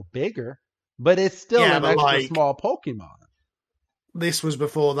a little bigger, but it's still Yeah, an but extra like- small Pokemon. This was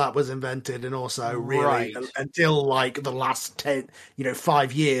before that was invented, and also really Right. until like the last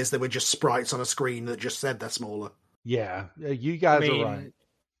 5 years, they were just sprites on a screen that just said they're smaller. Yeah, you I guys mean, are right. you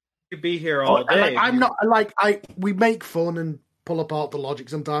could be here all And, day. like, I'm not like we make fun and pull apart the logic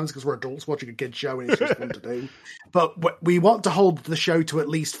sometimes because we're adults watching a kids show and it's just fun to do. But we want to hold the show to at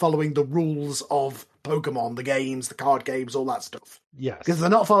least following the rules of Pokemon, the games, the card games, all that stuff. Yes. Because if they're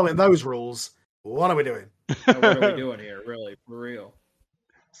not following those rules, what are we doing? What are we doing here, really, for real?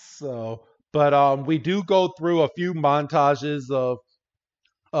 So, but we do go through a few montages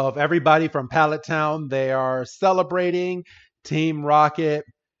of everybody from Pallet Town. They are celebrating. Team Rocket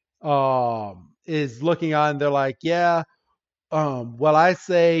is looking on. They're like, yeah. Well, I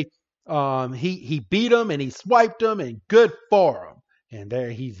say he beat him and he swiped him and good for him. And there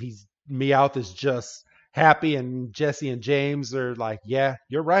he's Meowth is just happy, and Jesse and James are like, yeah,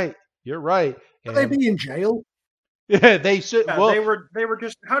 you're right. You're right. Should they be in jail? Yeah, they should. Yeah, Well, they were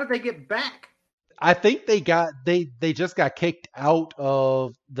just. How did they get back? I think they just got kicked out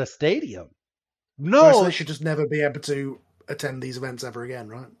of the stadium. No, So they should just never be able to attend these events ever again,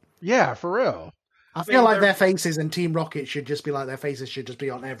 right? yeah, for real. I feel like their faces and Team Rocket should just be like their faces should just be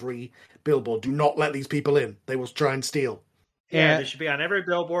on every billboard. Do not let these people in. They will try and steal. Yeah, And- they should be on every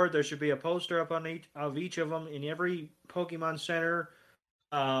billboard. There should be a poster up on each of them in every Pokemon Center.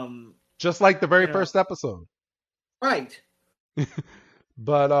 Just like the very Yeah. first episode. Right.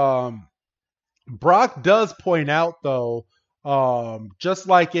 But Brock does point out though, just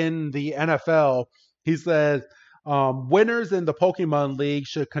like in the NFL, he says winners in the Pokemon League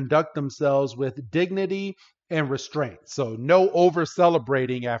should conduct themselves with dignity and restraint. So no over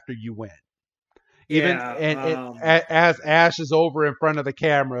celebrating after you win. Even Yeah, as Ash is over in front of the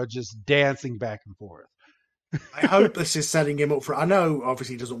camera, just dancing back and forth. I hope this is setting him up for. I know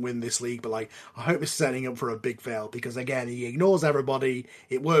obviously he doesn't win this league, but like I hope it's setting him for a big fail because again he ignores everybody.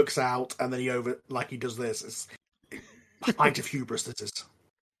 It works out, and then he does this. It's height of hubris. This is.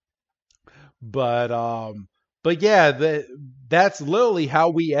 But yeah, that's literally how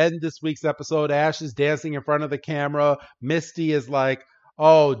we end this week's episode. Ash is dancing in front of the camera. Misty is like,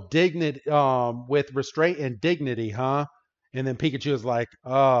 "Oh, dignity, with restraint and dignity, huh?" And then Pikachu is like,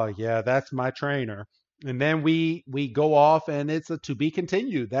 "Oh yeah, that's my trainer." And then we go off, and it's a to be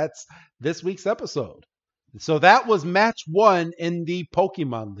continued. That's this week's episode. So that was match 1 in the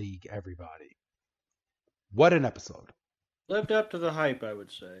Pokemon League. Everybody, what an episode! lived up to the hype, I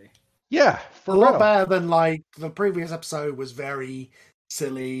would say. Yeah, for A lot real. better than like the previous episode was very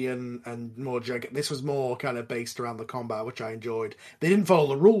silly and more joke. This was more kind of based around the combat, which I enjoyed. They didn't follow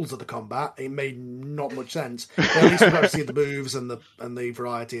the rules of the combat. It made not much sense. But at least we got to see the moves and the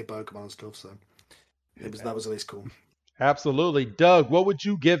variety of Pokemon and stuff. So that was at least cool. Absolutely. Doug, what would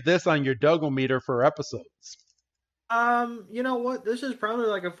you give this on your Dougometer for episodes? You know what? This is probably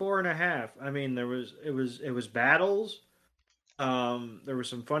like a 4.5. I mean, it was battles. There were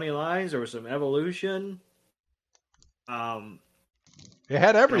some funny lines. There was some evolution. It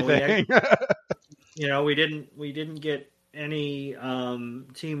had everything. We didn't get any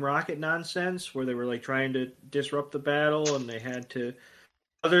Team Rocket nonsense where they were like trying to disrupt the battle and they had to,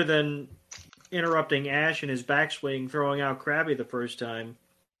 other than interrupting Ash in his backswing, throwing out Krabby the first time.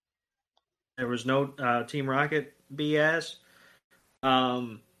 There was no Team Rocket BS.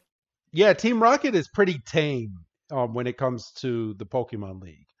 Yeah, Team Rocket is pretty tame when it comes to the Pokemon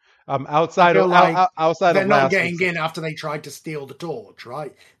League. Outside I feel of like outside They're of not last getting week's- in after they tried to steal the torch,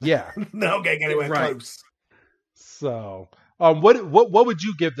 right? Yeah. They're not getting anywhere Right. close. So, what would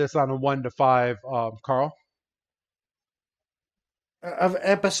you give this on a 1 to 5, Carl?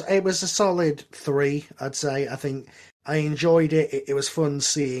 It was a solid 3, I'd say. I think I enjoyed it. It was fun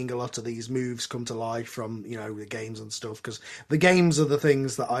seeing a lot of these moves come to life from the games and stuff, because the games are the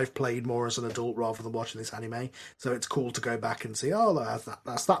things that I've played more as an adult rather than watching this anime. So it's cool to go back and see, oh,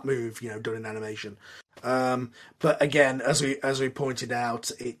 that's that move, done in animation. But again, as we pointed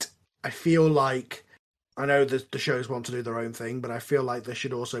out, I feel like I know the shows want to do their own thing, but I feel like they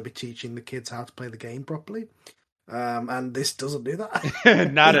should also be teaching the kids how to play the game properly. And this doesn't do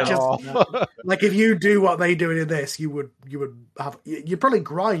that. Not at all. Like if you do what they do in this, you'd probably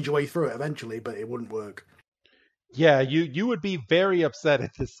grind your way through it eventually, but it wouldn't work. Yeah, you would be very upset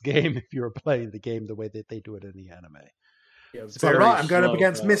at this game if you were playing the game the way that they do it in the anime. Yeah, It's like, right, I'm going up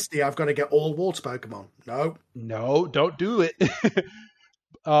against Misty. I've got to get all water Pokemon. No, don't do it.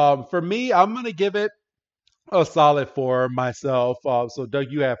 For me, I'm gonna give it a solid 4 myself. So Doug,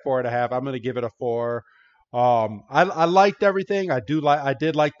 you have 4.5. I'm gonna give it a 4. I liked everything. I did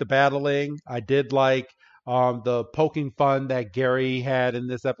like the battling. I did like the poking fun that Gary had in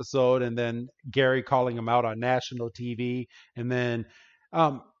this episode, and then Gary calling him out on national TV, and then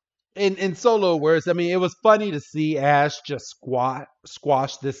in Solo Wars, I mean, it was funny to see Ash just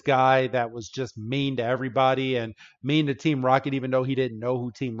squash this guy that was just mean to everybody and mean to Team Rocket, even though he didn't know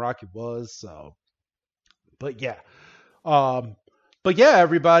who Team Rocket was. So, but yeah.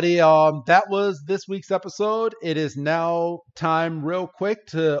 Everybody, that was this week's episode. It is now time real quick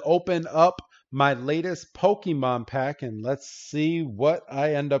to open up my latest Pokemon pack, and let's see what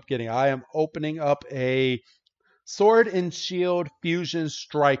I end up getting. I am opening up a Sword and Shield Fusion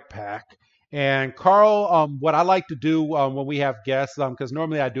Strike pack. And Carl, what I like to do when we have guests, because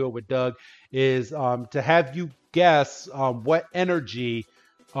normally I do it with Doug, is to have you guess what energy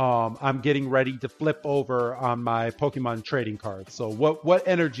I'm getting ready to flip over on my Pokemon trading cards. So what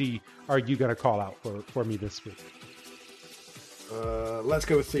energy are you going to call out for me this week? Let's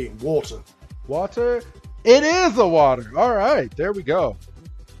go with theme. Water. Water? It is a water. All right, there we go.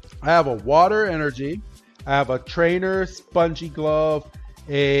 I have a water energy. I have a Trainer Spongy Glove,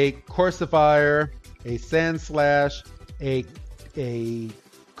 a Corsifier, a Sandslash, a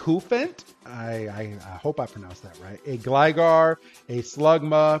Koufant. I hope I pronounced that right. A Gligar, a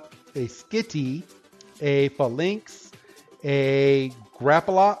Slugma, a Skitty, a Phalanx, a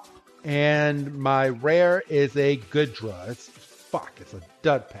Grappalop, and my rare is a Goodra. It's a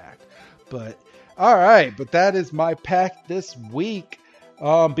dud pack. But all right, but that is my pack this week.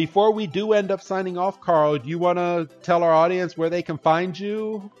 Before we do end up signing off, Carl, do you want to tell our audience where they can find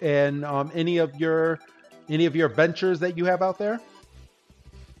you and any of your ventures that you have out there?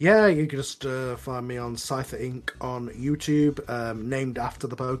 Yeah, you can just find me on Scyther Inc. on YouTube, named after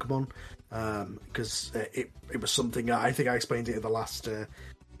the Pokemon, because it was something, I think I explained it in the last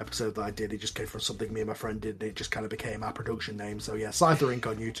episode that I did. It just came from something me and my friend did, and it just kind of became our production name. So yeah, Scyther Inc.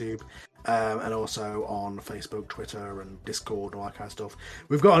 on YouTube, and also on Facebook, Twitter, and Discord, and all that kind of stuff.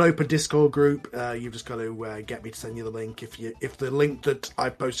 We've got an open Discord group. You've just got to get me to send you the link. If the link that I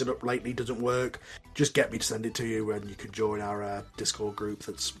posted up lately doesn't work, just get me to send it to you, and you can join our Discord group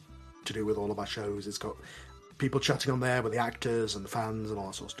that's to do with all of our shows. It's got people chatting on there with the actors and the fans and all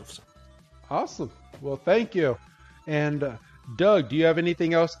that sort of stuff. So. Awesome. Well, thank you. And Doug, do you have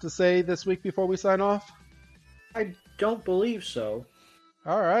anything else to say this week before we sign off? I don't believe so.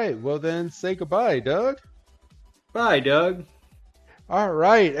 All right. Well, then say goodbye, Doug. Bye, Doug. All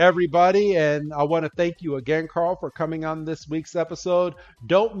right, everybody. And I want to thank you again, Carl, for coming on this week's episode.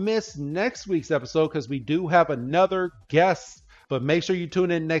 Don't miss next week's episode because we do have another guest. But make sure you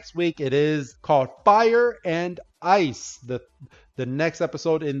tune in next week. It is called Fire and Ice, the next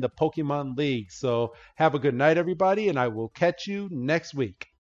episode in the Pokemon League. So have a good night, everybody, and I will catch you next week.